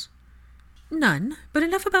house?" "None, but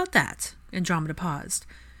enough about that." Andromeda paused.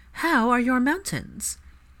 "How are your mountains?"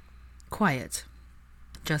 "Quiet.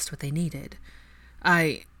 Just what they needed.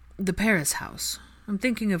 The Paris house. I'm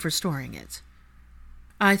thinking of restoring it."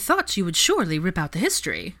 "I thought you would surely rip out the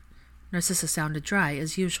history." Narcissa sounded dry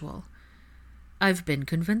as usual. "I've been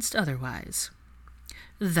convinced otherwise."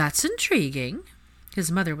 "That's intriguing."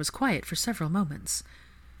 His mother was quiet for several moments.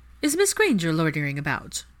 "Is Miss Granger loitering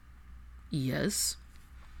about?" "Yes."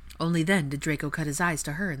 Only then did Draco cut his eyes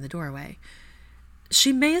to her in the doorway.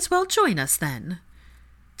 "She may as well join us, then."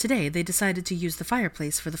 Today they decided to use the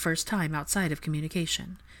fireplace for the first time outside of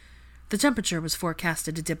communication. The temperature was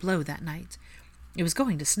forecasted to dip low that night. It was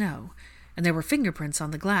going to snow, and there were fingerprints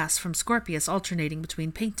on the glass from Scorpius alternating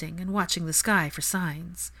between painting and watching the sky for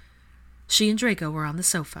signs. She and Draco were on the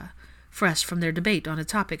sofa, fresh from their debate on a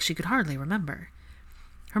topic she could hardly remember.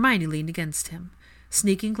 Hermione leaned against him,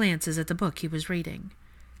 sneaking glances at the book he was reading.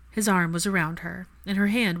 His arm was around her, and her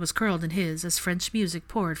hand was curled in his as French music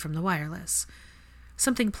poured from the wireless.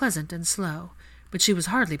 Something pleasant and slow, but she was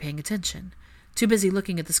hardly paying attention, too busy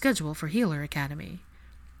looking at the schedule for Healer Academy.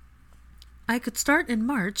 "I could start in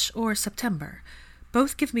March or September.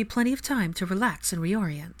 Both give me plenty of time to relax and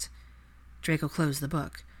reorient." Draco closed the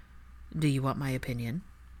book. "Do you want my opinion?"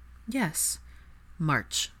 "Yes."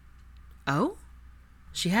 "March." "Oh?"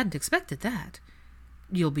 She hadn't expected that.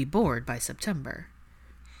 "You'll be bored by September."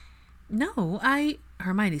 "No,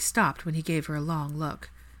 Hermione stopped when he gave her a long look.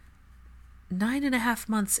 9.5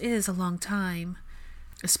 months is a long time,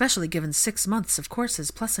 especially given 6 months of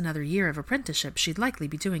courses plus another year of apprenticeship she'd likely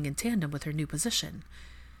be doing in tandem with her new position.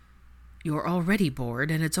 You're already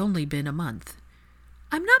bored, and it's only been a month.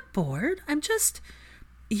 I'm not bored. I'm just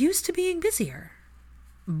used to being busier.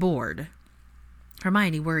 Bored.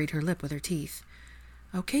 Hermione worried her lip with her teeth.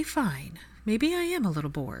 Okay, fine. Maybe I am a little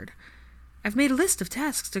bored. I've made a list of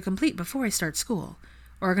tasks to complete before I start school.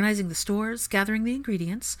 Organizing the stores, gathering the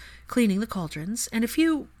ingredients, cleaning the cauldrons, and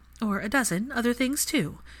a dozen other things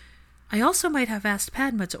too. I also might have asked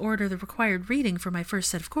Padma to order the required reading for my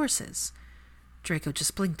first set of courses. Draco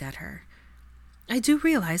just blinked at her. I do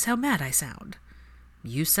realize how mad I sound.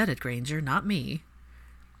 You said it, Granger, not me.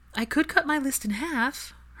 I could cut my list in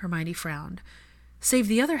half, Hermione frowned. Save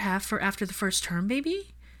the other half for after the first term,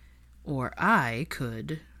 maybe? Or I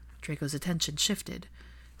could. Draco's attention shifted.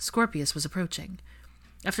 Scorpius was approaching.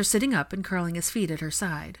 After sitting up and curling his feet at her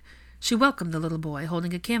side, she welcomed the little boy,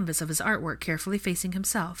 holding a canvas of his artwork carefully facing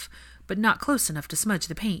himself, but not close enough to smudge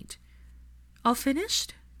the paint. All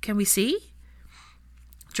finished? Can we see?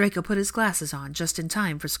 Draco put his glasses on just in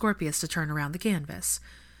time for Scorpius to turn around the canvas.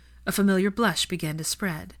 A familiar blush began to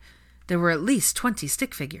spread. There were at least 20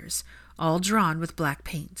 stick figures, all drawn with black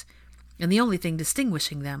paint, and the only thing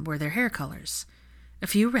distinguishing them were their hair colors. A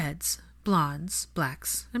few reds, blondes,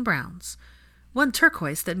 blacks, and browns. One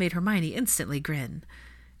turquoise that made Hermione instantly grin.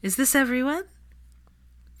 Is this everyone?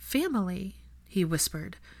 Family, he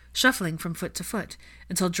whispered, shuffling from foot to foot,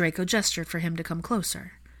 until Draco gestured for him to come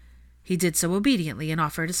closer. He did so obediently and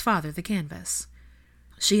offered his father the canvas.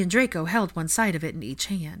 She and Draco held one side of it in each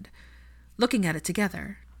hand. Looking at it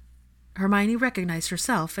together, Hermione recognized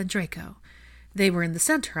herself and Draco. They were in the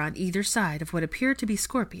center on either side of what appeared to be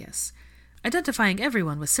Scorpius. Identifying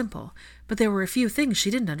everyone was simple, but there were a few things she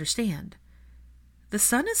didn't understand. The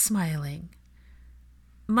sun is smiling.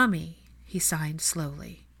 Mummy, he signed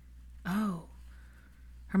slowly. Oh.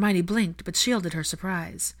 Hermione blinked but shielded her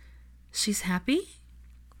surprise. She's happy?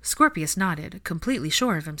 Scorpius nodded, completely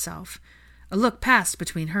sure of himself. A look passed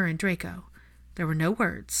between her and Draco. There were no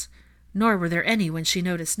words, nor were there any when she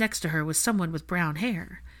noticed next to her was someone with brown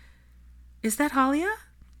hair. Is that Halia?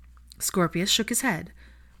 Scorpius shook his head,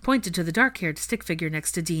 pointed to the dark-haired stick figure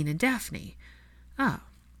next to Dean and Daphne. Oh.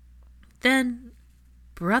 Then,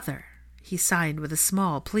 brother, he signed with a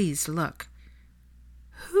small, pleased look.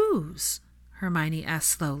 Whose? Hermione asked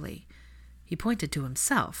slowly. He pointed to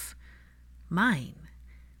himself. Mine.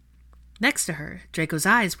 Next to her, Draco's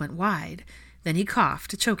eyes went wide. Then he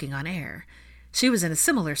coughed, choking on air. She was in a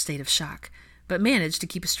similar state of shock, but managed to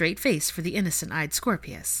keep a straight face for the innocent-eyed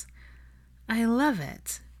Scorpius. I love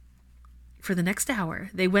it. For the next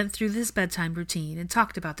hour, they went through his bedtime routine and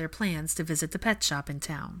talked about their plans to visit the pet shop in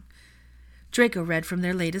town. Draco read from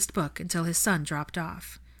their latest book until his son dropped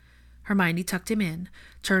off. Hermione tucked him in,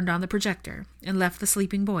 turned on the projector, and left the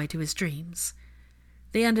sleeping boy to his dreams.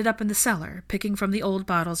 They ended up in the cellar, picking from the old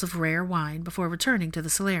bottles of rare wine before returning to the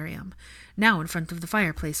solarium, now in front of the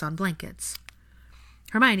fireplace on blankets.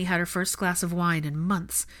 Hermione had her first glass of wine in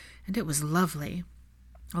months, and it was lovely.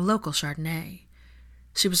 A local Chardonnay.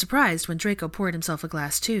 She was surprised when Draco poured himself a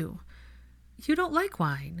glass too. You don't like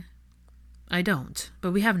wine? I don't,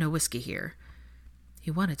 but we have no whiskey here.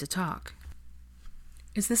 He wanted to talk.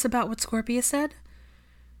 Is this about what Scorpius said?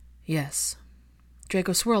 Yes.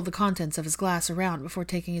 Draco swirled the contents of his glass around before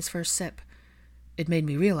taking his first sip. It made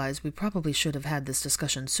me realize we probably should have had this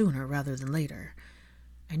discussion sooner rather than later.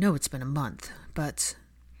 I know it's been a month, but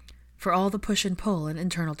for all the push and pull and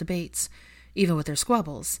internal debates, even with their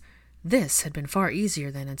squabbles, this had been far easier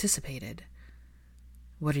than anticipated.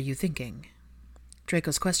 What are you thinking?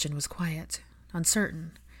 Draco's question was quiet,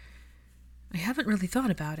 uncertain. I haven't really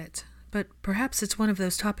thought about it, but perhaps it's one of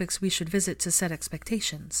those topics we should visit to set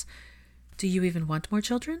expectations. Do you even want more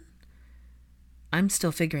children? I'm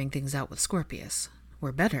still figuring things out with Scorpius.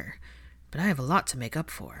 We're better, but I have a lot to make up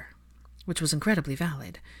for, which was incredibly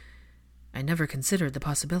valid. I never considered the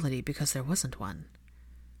possibility because there wasn't one.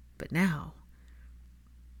 But now,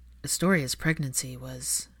 Astoria's pregnancy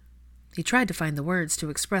was... He tried to find the words to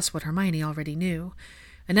express what Hermione already knew,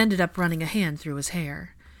 and ended up running a hand through his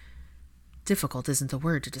hair. Difficult isn't the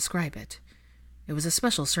word to describe it. It was a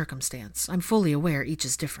special circumstance. I'm fully aware each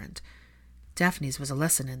is different. Daphne's was a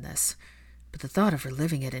lesson in this, but the thought of her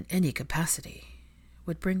living it in any capacity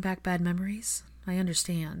would bring back bad memories. I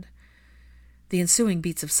understand. The ensuing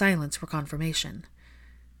beats of silence were confirmation.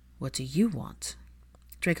 What do you want?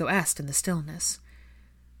 Draco asked in the stillness.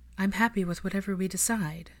 I'm happy with whatever we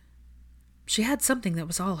decide. She had something that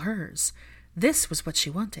was all hers. This was what she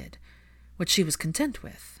wanted, what she was content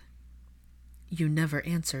with. You never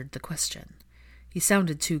answered the question. He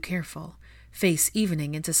sounded too careful, face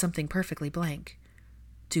evening into something perfectly blank.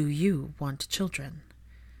 Do you want children?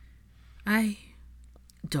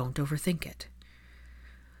 Don't overthink it.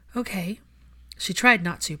 Okay. She tried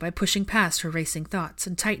not to by pushing past her racing thoughts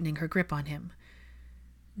and tightening her grip on him.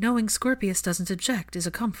 Knowing Scorpius doesn't object is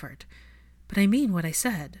a comfort, but I mean what I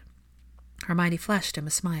said. Hermione flashed him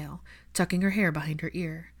a smile, tucking her hair behind her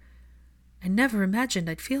ear. I never imagined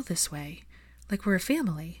I'd feel this way, like we're a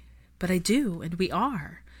family, but I do, and we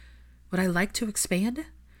are. Would I like to expand?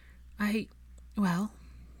 Well,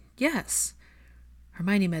 yes.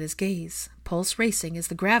 Hermione met his gaze, pulse racing as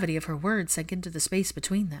the gravity of her words sank into the space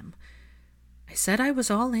between them. I said I was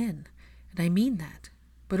all in, and I mean that,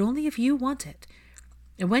 but only if you want it,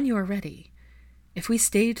 and when you are ready. If we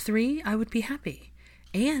stayed 3, I would be happy,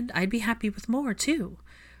 and I'd be happy with more, too.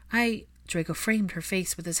 Draco framed her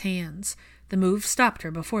face with his hands. The move stopped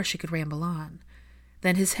her before she could ramble on.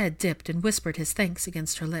 Then his head dipped and whispered his thanks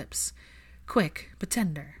against her lips. Quick, but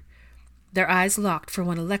tender. Their eyes locked for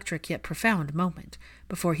one electric yet profound moment,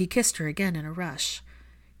 before he kissed her again in a rush,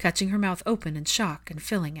 catching her mouth open in shock and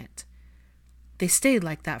filling it. They stayed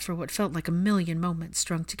like that for what felt like a million moments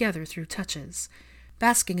strung together through touches,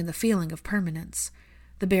 basking in the feeling of permanence.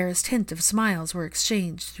 The barest hint of smiles were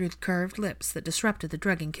exchanged through the curved lips that disrupted the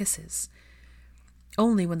drugging kisses.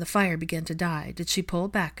 Only when the fire began to die did she pull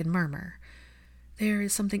back and murmur, "There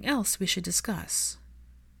is something else we should discuss."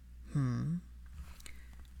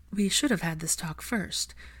 We should have had this talk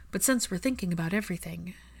first, but since we're thinking about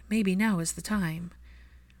everything, maybe now is the time.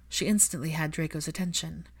 She instantly had Draco's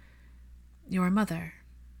attention. Your mother.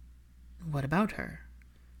 What about her?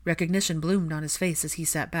 Recognition bloomed on his face as he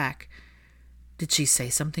sat back. Did she say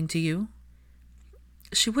something to you?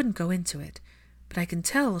 She wouldn't go into it, but I can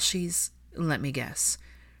tell she's... Let me guess.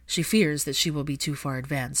 She fears that she will be too far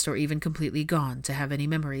advanced or even completely gone to have any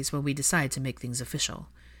memories when we decide to make things official.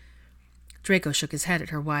 Draco shook his head at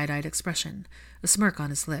her wide-eyed expression, a smirk on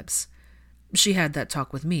his lips. She had that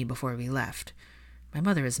talk with me before we left. My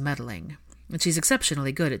mother is meddling, and she's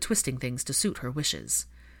exceptionally good at twisting things to suit her wishes.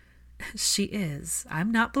 She is.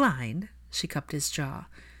 I'm not blind, she cupped his jaw.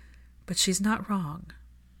 But she's not wrong.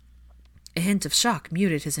 A hint of shock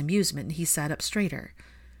muted his amusement, and he sat up straighter.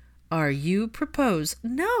 Are you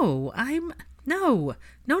No.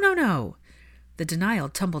 The denial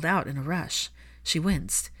tumbled out in a rush. She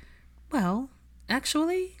winced. Well,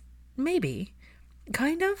 actually, maybe.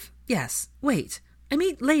 Kind of? Yes. Wait. I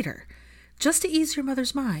mean later. Just to ease your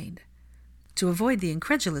mother's mind. To avoid the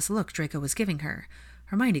incredulous look Draco was giving her,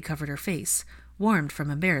 Hermione covered her face, warmed from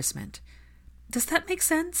embarrassment. Does that make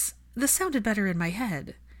sense? This sounded better in my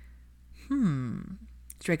head.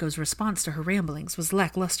 Draco's response to her ramblings was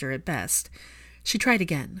lackluster at best. She tried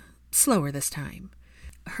again, slower this time.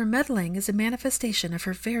 Her meddling is a manifestation of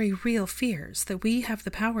her very real fears that we have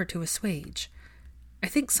the power to assuage. I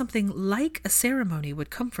think something like a ceremony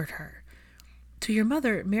would comfort her. To your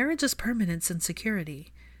mother, marriage is permanence and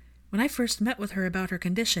security. When I first met with her about her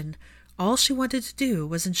condition, all she wanted to do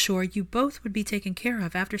was ensure you both would be taken care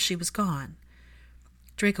of after she was gone.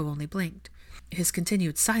 Draco only blinked. His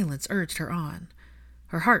continued silence urged her on.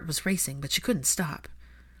 Her heart was racing, but she couldn't stop.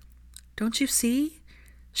 Don't you see?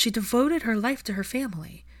 She devoted her life to her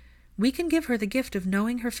family. We can give her the gift of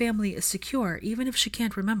knowing her family is secure even if she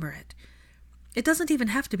can't remember it. It doesn't even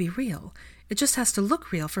have to be real. It just has to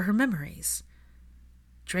look real for her memories.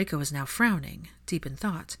 Draco was now frowning, deep in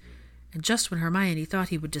thought, and just when Hermione thought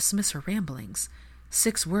he would dismiss her ramblings,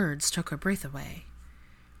 6 words took her breath away.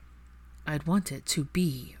 I'd want it to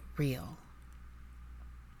be real.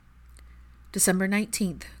 December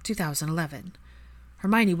 19th, 2011.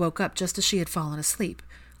 Hermione woke up just as she had fallen asleep,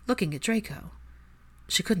 looking at Draco.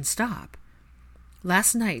 She couldn't stop.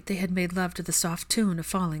 Last night they had made love to the soft tune of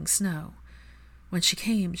falling snow. When she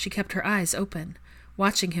came, she kept her eyes open,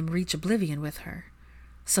 watching him reach oblivion with her.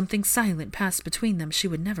 Something silent passed between them she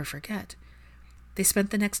would never forget. They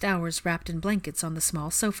spent the next hours wrapped in blankets on the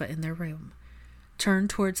small sofa in their room, turned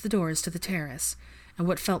towards the doors to the terrace, and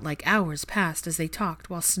what felt like hours passed as they talked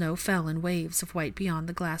while snow fell in waves of white beyond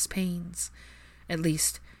the glass panes. At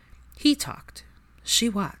least, he talked. She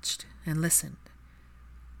watched and listened.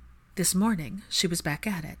 This morning she was back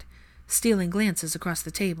at it, stealing glances across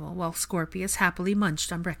the table while Scorpius happily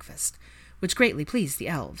munched on breakfast, which greatly pleased the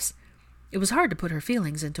elves. It was hard to put her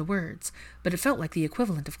feelings into words, but it felt like the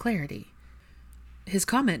equivalent of clarity. His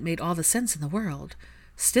comment made all the sense in the world.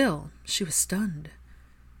 Still, she was stunned.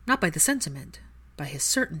 Not by the sentiment, by his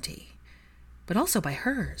certainty, but also by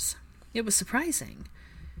hers. It was surprising.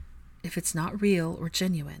 If it's not real or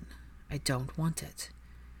genuine, I don't want it.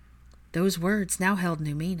 Those words now held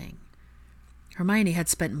new meaning. Hermione had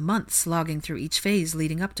spent months slogging through each phase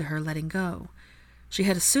leading up to her letting go. She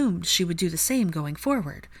had assumed she would do the same going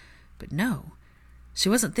forward, but no. She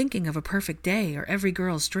wasn't thinking of a perfect day or every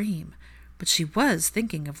girl's dream, but she was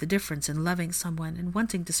thinking of the difference in loving someone and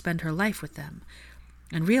wanting to spend her life with them,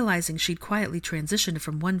 and realizing she'd quietly transitioned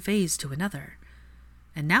from one phase to another.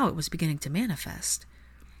 And now it was beginning to manifest.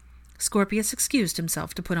 Scorpius excused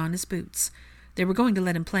himself to put on his boots. They were going to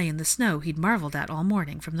let him play in the snow he'd marveled at all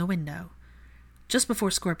morning from the window. Just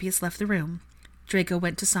before Scorpius left the room, Draco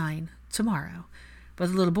went to sign tomorrow, but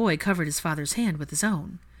the little boy covered his father's hand with his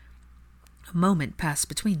own. A moment passed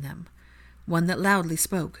between them, one that loudly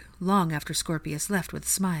spoke long after Scorpius left with a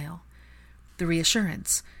smile. The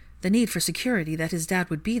reassurance, the need for security that his dad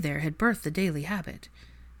would be there had birthed the daily habit,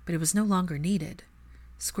 but it was no longer needed.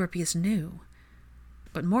 Scorpius knew.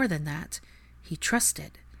 But more than that, he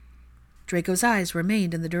trusted. Draco's eyes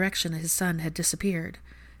remained in the direction his son had disappeared,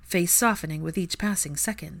 face softening with each passing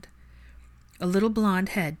second. A little blonde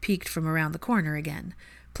head peeked from around the corner again,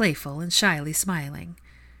 playful and shyly smiling.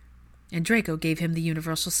 And Draco gave him the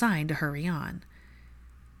universal sign to hurry on.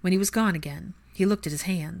 When he was gone again, he looked at his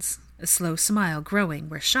hands, a slow smile growing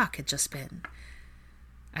where shock had just been.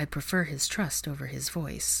 I'd prefer his trust over his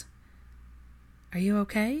voice. "Are you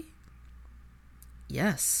okay?"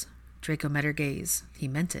 "Yes." Draco met her gaze. He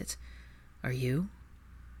meant it. "Are you?"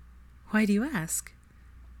 "Why do you ask?"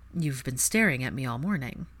 "You've been staring at me all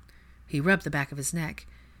morning." He rubbed the back of his neck.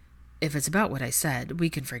 "If it's about what I said, we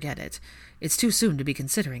can forget it. It's too soon to be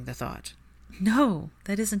considering the thought." "No,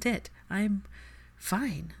 that isn't it. I'm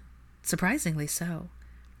fine. Surprisingly so."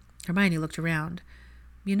 Hermione looked around.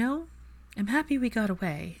 "You know, I'm happy we got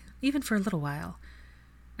away, even for a little while.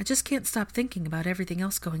 I just can't stop thinking about everything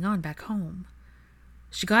else going on back home."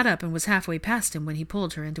 She got up and was halfway past him when he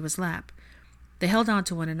pulled her into his lap. They held on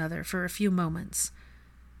to one another for a few moments.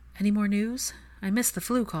 "Any more news? I missed the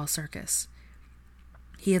flu call circus."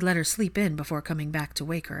 He had let her sleep in before coming back to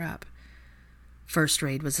wake her up. "First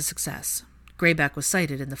raid was a success. Greyback was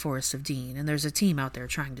sighted in the Forest of Dean, and there's a team out there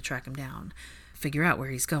trying to track him down, figure out where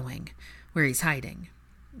he's going, where he's hiding.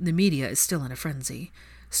 The media is still in a frenzy.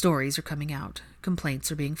 Stories are coming out.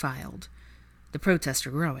 Complaints are being filed. The protests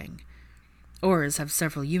are growing. Aurors have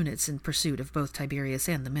several units in pursuit of both Tiberius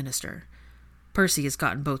and the Minister. Percy has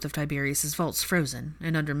gotten both of Tiberius's vaults frozen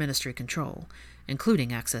and under Ministry control,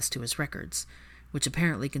 including access to his records, which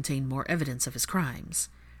apparently contained more evidence of his crimes.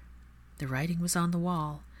 The writing was on the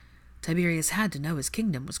wall. Tiberius had to know his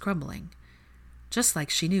kingdom was crumbling. Just like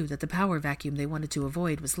she knew that the power vacuum they wanted to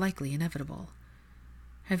avoid was likely inevitable.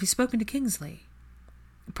 "Have you spoken to Kingsley?"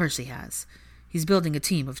 "Percy has. He's building a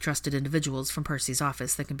team of trusted individuals from Percy's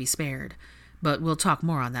office that can be spared, but we'll talk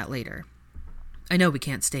more on that later. I know we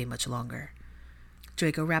can't stay much longer."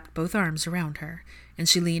 Draco wrapped both arms around her, and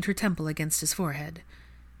she leaned her temple against his forehead.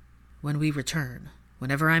 "When we return,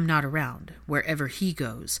 whenever I'm not around, wherever he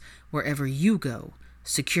goes, wherever you go,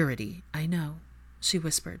 security." "I know," she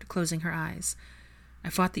whispered, closing her eyes. "I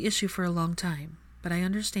fought the issue for a long time, but I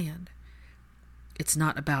understand." "It's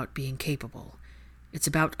not about being capable. It's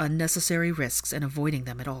about unnecessary risks and avoiding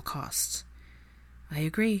them at all costs." "I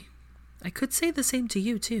agree. I could say the same to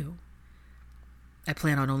you, too." "I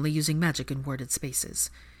plan on only using magic in warded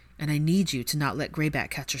spaces, and I need you to not let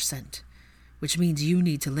Greyback catch your scent, which means you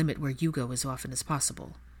need to limit where you go as often as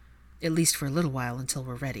possible, at least for a little while until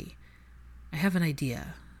we're ready. I have an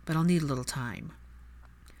idea, but I'll need a little time."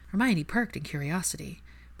 Hermione perked in curiosity,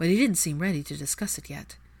 but he didn't seem ready to discuss it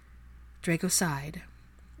yet. Draco sighed.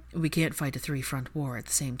 "We can't fight a three-front war at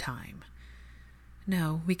the same time."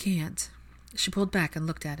 "No, we can't." She pulled back and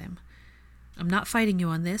looked at him. "I'm not fighting you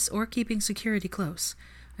on this or keeping security close.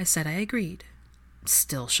 I said I agreed."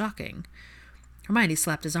 "Still shocking." Hermione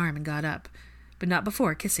slapped his arm and got up, but not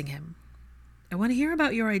before kissing him. "I want to hear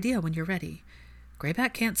about your idea when you're ready.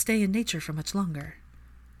 Greyback can't stay in nature for much longer."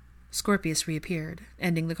 Scorpius reappeared,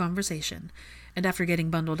 ending the conversation, and after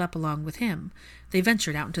getting bundled up along with him, they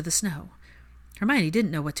ventured out into the snow. Hermione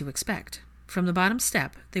didn't know what to expect. From the bottom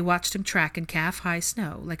step, they watched him track in calf-high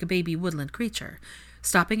snow like a baby woodland creature,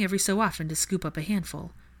 stopping every so often to scoop up a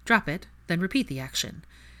handful, drop it, then repeat the action.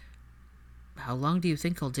 "How long do you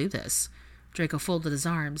think he'll do this?" Draco folded his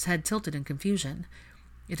arms, head tilted in confusion.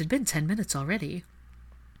 It had been 10 minutes already.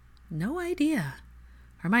 "No idea."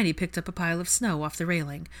 Hermione picked up a pile of snow off the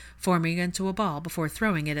railing, forming it into a ball before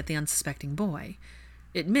throwing it at the unsuspecting boy.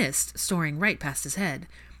 It missed, soaring right past his head,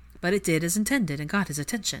 but it did as intended and got his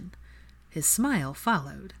attention. His smile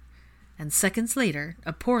followed, and seconds later,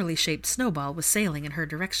 a poorly shaped snowball was sailing in her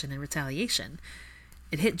direction in retaliation.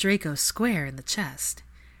 It hit Draco square in the chest.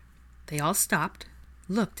 They all stopped,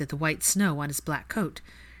 looked at the white snow on his black coat,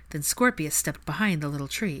 Then Scorpius stepped behind the little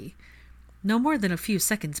tree. No more than a few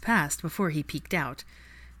seconds passed before he peeked out,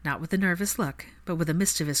 not with a nervous look, but with a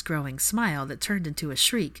mischievous growing smile that turned into a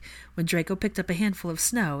shriek when Draco picked up a handful of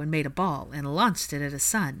snow and made a ball and launched it at his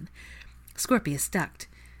son. Scorpius ducked,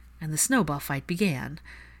 and the snowball fight began.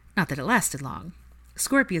 Not that it lasted long.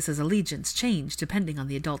 Scorpius's allegiance changed depending on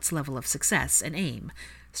the adult's level of success and aim.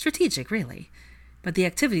 Strategic, really. But the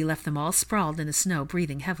activity left them all sprawled in the snow,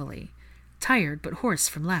 breathing heavily, tired but hoarse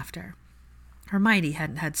from laughter. Hermione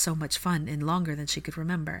hadn't had so much fun in longer than she could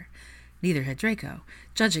remember. Neither had Draco,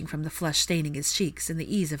 judging from the flush staining his cheeks and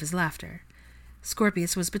the ease of his laughter.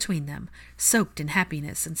 Scorpius was between them, soaked in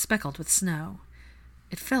happiness and speckled with snow.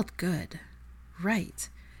 It felt good. Right.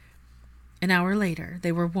 An hour later,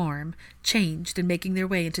 they were warm, changed, and making their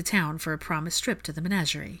way into town for a promised trip to the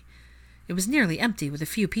menagerie. It was nearly empty, with a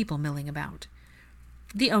few people milling about.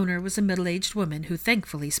 The owner was a middle-aged woman who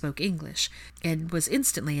thankfully spoke English, and was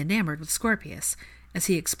instantly enamored with Scorpius, as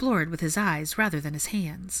he explored with his eyes rather than his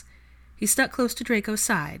hands. He stuck close to Draco's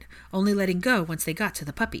side, only letting go once they got to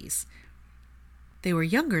the puppies. They were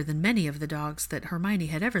younger than many of the dogs that Hermione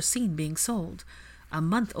had ever seen being sold, a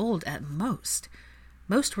month old at most.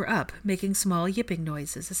 Most were up, making small yipping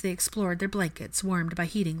noises as they explored their blankets warmed by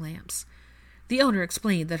heating lamps. The owner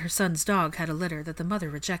explained that her son's dog had a litter that the mother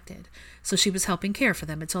rejected, so she was helping care for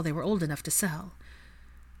them until they were old enough to sell.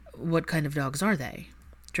 "What kind of dogs are they?"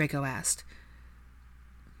 Draco asked.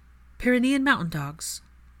 "Pyrenean mountain dogs."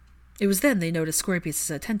 It was then they noticed Scorpius's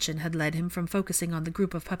attention had led him from focusing on the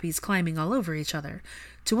group of puppies climbing all over each other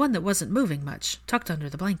to one that wasn't moving much, tucked under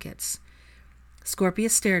the blankets.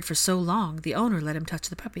 Scorpius stared for so long the owner let him touch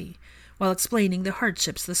the puppy, while explaining the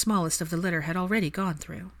hardships the smallest of the litter had already gone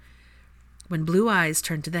through. When blue eyes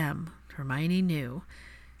turned to them, Hermione knew.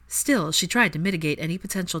 Still, she tried to mitigate any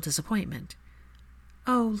potential disappointment.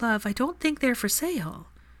 "Oh, love, I don't think they're for sale."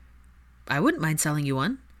 "I wouldn't mind selling you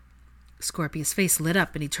one." Scorpius' face lit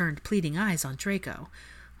up and he turned pleading eyes on Draco.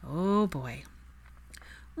 Oh, boy.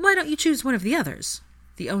 "Why don't you choose one of the others?"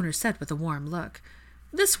 the owner said with a warm look.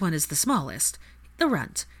 "This one is the smallest, the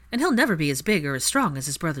runt, and he'll never be as big or as strong as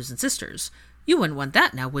his brothers and sisters. You wouldn't want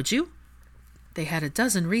that now, would you?" They had a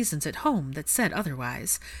dozen reasons at home that said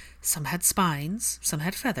otherwise. Some had spines, some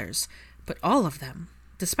had feathers, but all of them,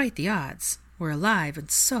 despite the odds, were alive and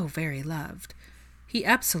so very loved. He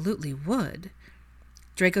absolutely would.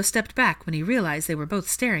 Draco stepped back when he realized they were both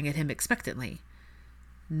staring at him expectantly.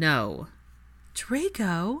 "No."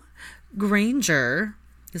 "Draco?" "Granger."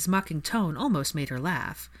 His mocking tone almost made her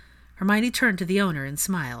laugh. Hermione turned to the owner and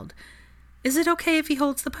smiled. "Is it okay if he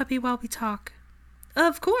holds the puppy while we talk?"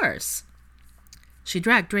 "Of course." She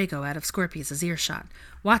dragged Draco out of Scorpius's earshot,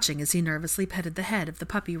 watching as he nervously petted the head of the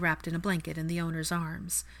puppy wrapped in a blanket in the owner's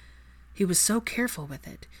arms. He was so careful with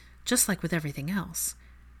it, just like with everything else.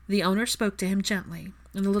 The owner spoke to him gently,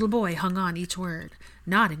 and the little boy hung on each word,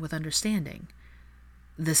 nodding with understanding.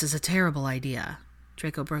 "This is a terrible idea."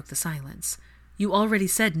 Draco broke the silence. "You already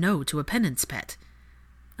said no to a penance pet."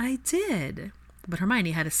 "I did," but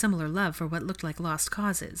Hermione had a similar love for what looked like lost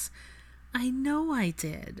causes. "I know I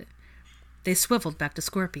did." They swiveled back to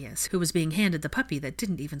Scorpius, who was being handed the puppy that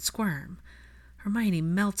didn't even squirm. Hermione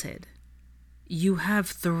melted. "You have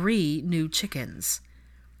 3 new chickens."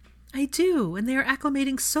 "I do, and they are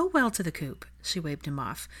acclimating so well to the coop." She waved him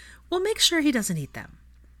off. "We'll make sure he doesn't eat them."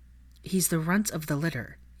 "He's the runt of the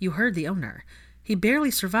litter. You heard the owner. He barely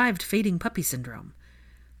survived fading puppy syndrome."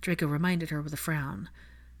 Draco reminded her with a frown.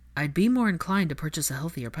 "I'd be more inclined to purchase a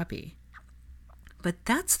healthier puppy." "But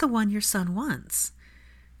that's the one your son wants."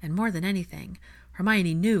 And more than anything,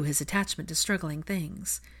 Hermione knew his attachment to struggling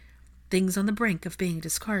things. Things on the brink of being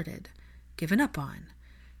discarded, given up on,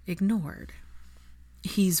 ignored.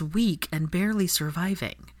 "He's weak and barely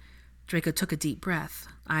surviving." Draco took a deep breath,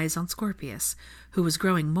 eyes on Scorpius, who was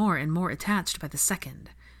growing more and more attached by the second.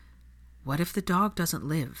 "What if the dog doesn't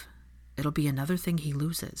live? It'll be another thing he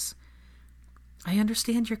loses." "I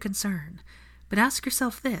understand your concern, but ask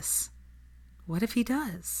yourself this. What if he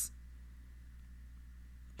does?"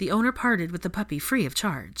 The owner parted with the puppy free of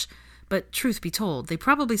charge, but truth be told, they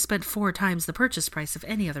probably spent 4 times the purchase price of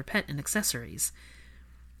any other pet and accessories.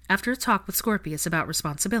 After a talk with Scorpius about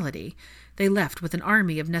responsibility, they left with an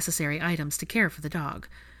army of necessary items to care for the dog,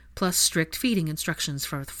 plus strict feeding instructions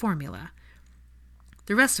for the formula.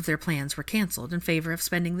 The rest of their plans were canceled in favor of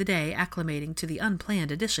spending the day acclimating to the unplanned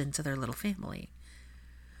addition to their little family.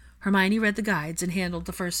 Hermione read the guides and handled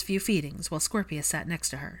the first few feedings while Scorpius sat next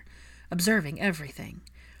to her, observing everything.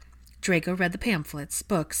 Draco read the pamphlets,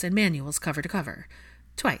 books, and manuals cover to cover,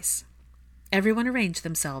 twice. Everyone arranged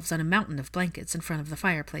themselves on a mountain of blankets in front of the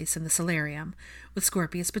fireplace in the solarium, with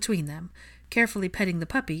Scorpius between them, carefully petting the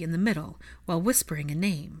puppy in the middle while whispering a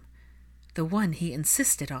name. The one he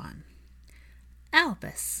insisted on.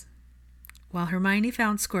 Albus. While Hermione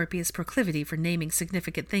found Scorpius' proclivity for naming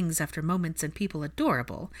significant things after moments and people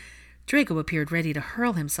adorable, Draco appeared ready to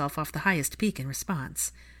hurl himself off the highest peak in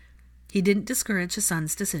response. He didn't discourage his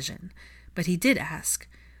son's decision, but he did ask,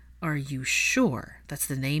 "Are you sure that's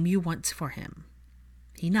the name you want for him?"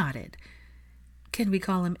 He nodded. "Can we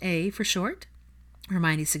call him A for short?"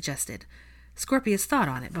 Hermione suggested. Scorpius thought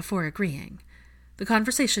on it before agreeing. The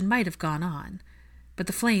conversation might have gone on, but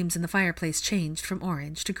the flames in the fireplace changed from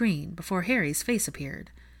orange to green before Harry's face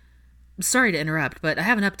appeared. "Sorry to interrupt, but I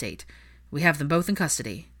have an update. We have them both in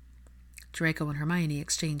custody." Draco and Hermione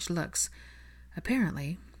exchanged looks.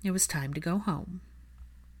 Apparently, it was time to go home.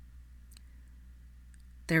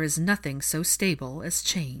 There is nothing so stable as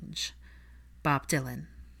change. Bob Dylan.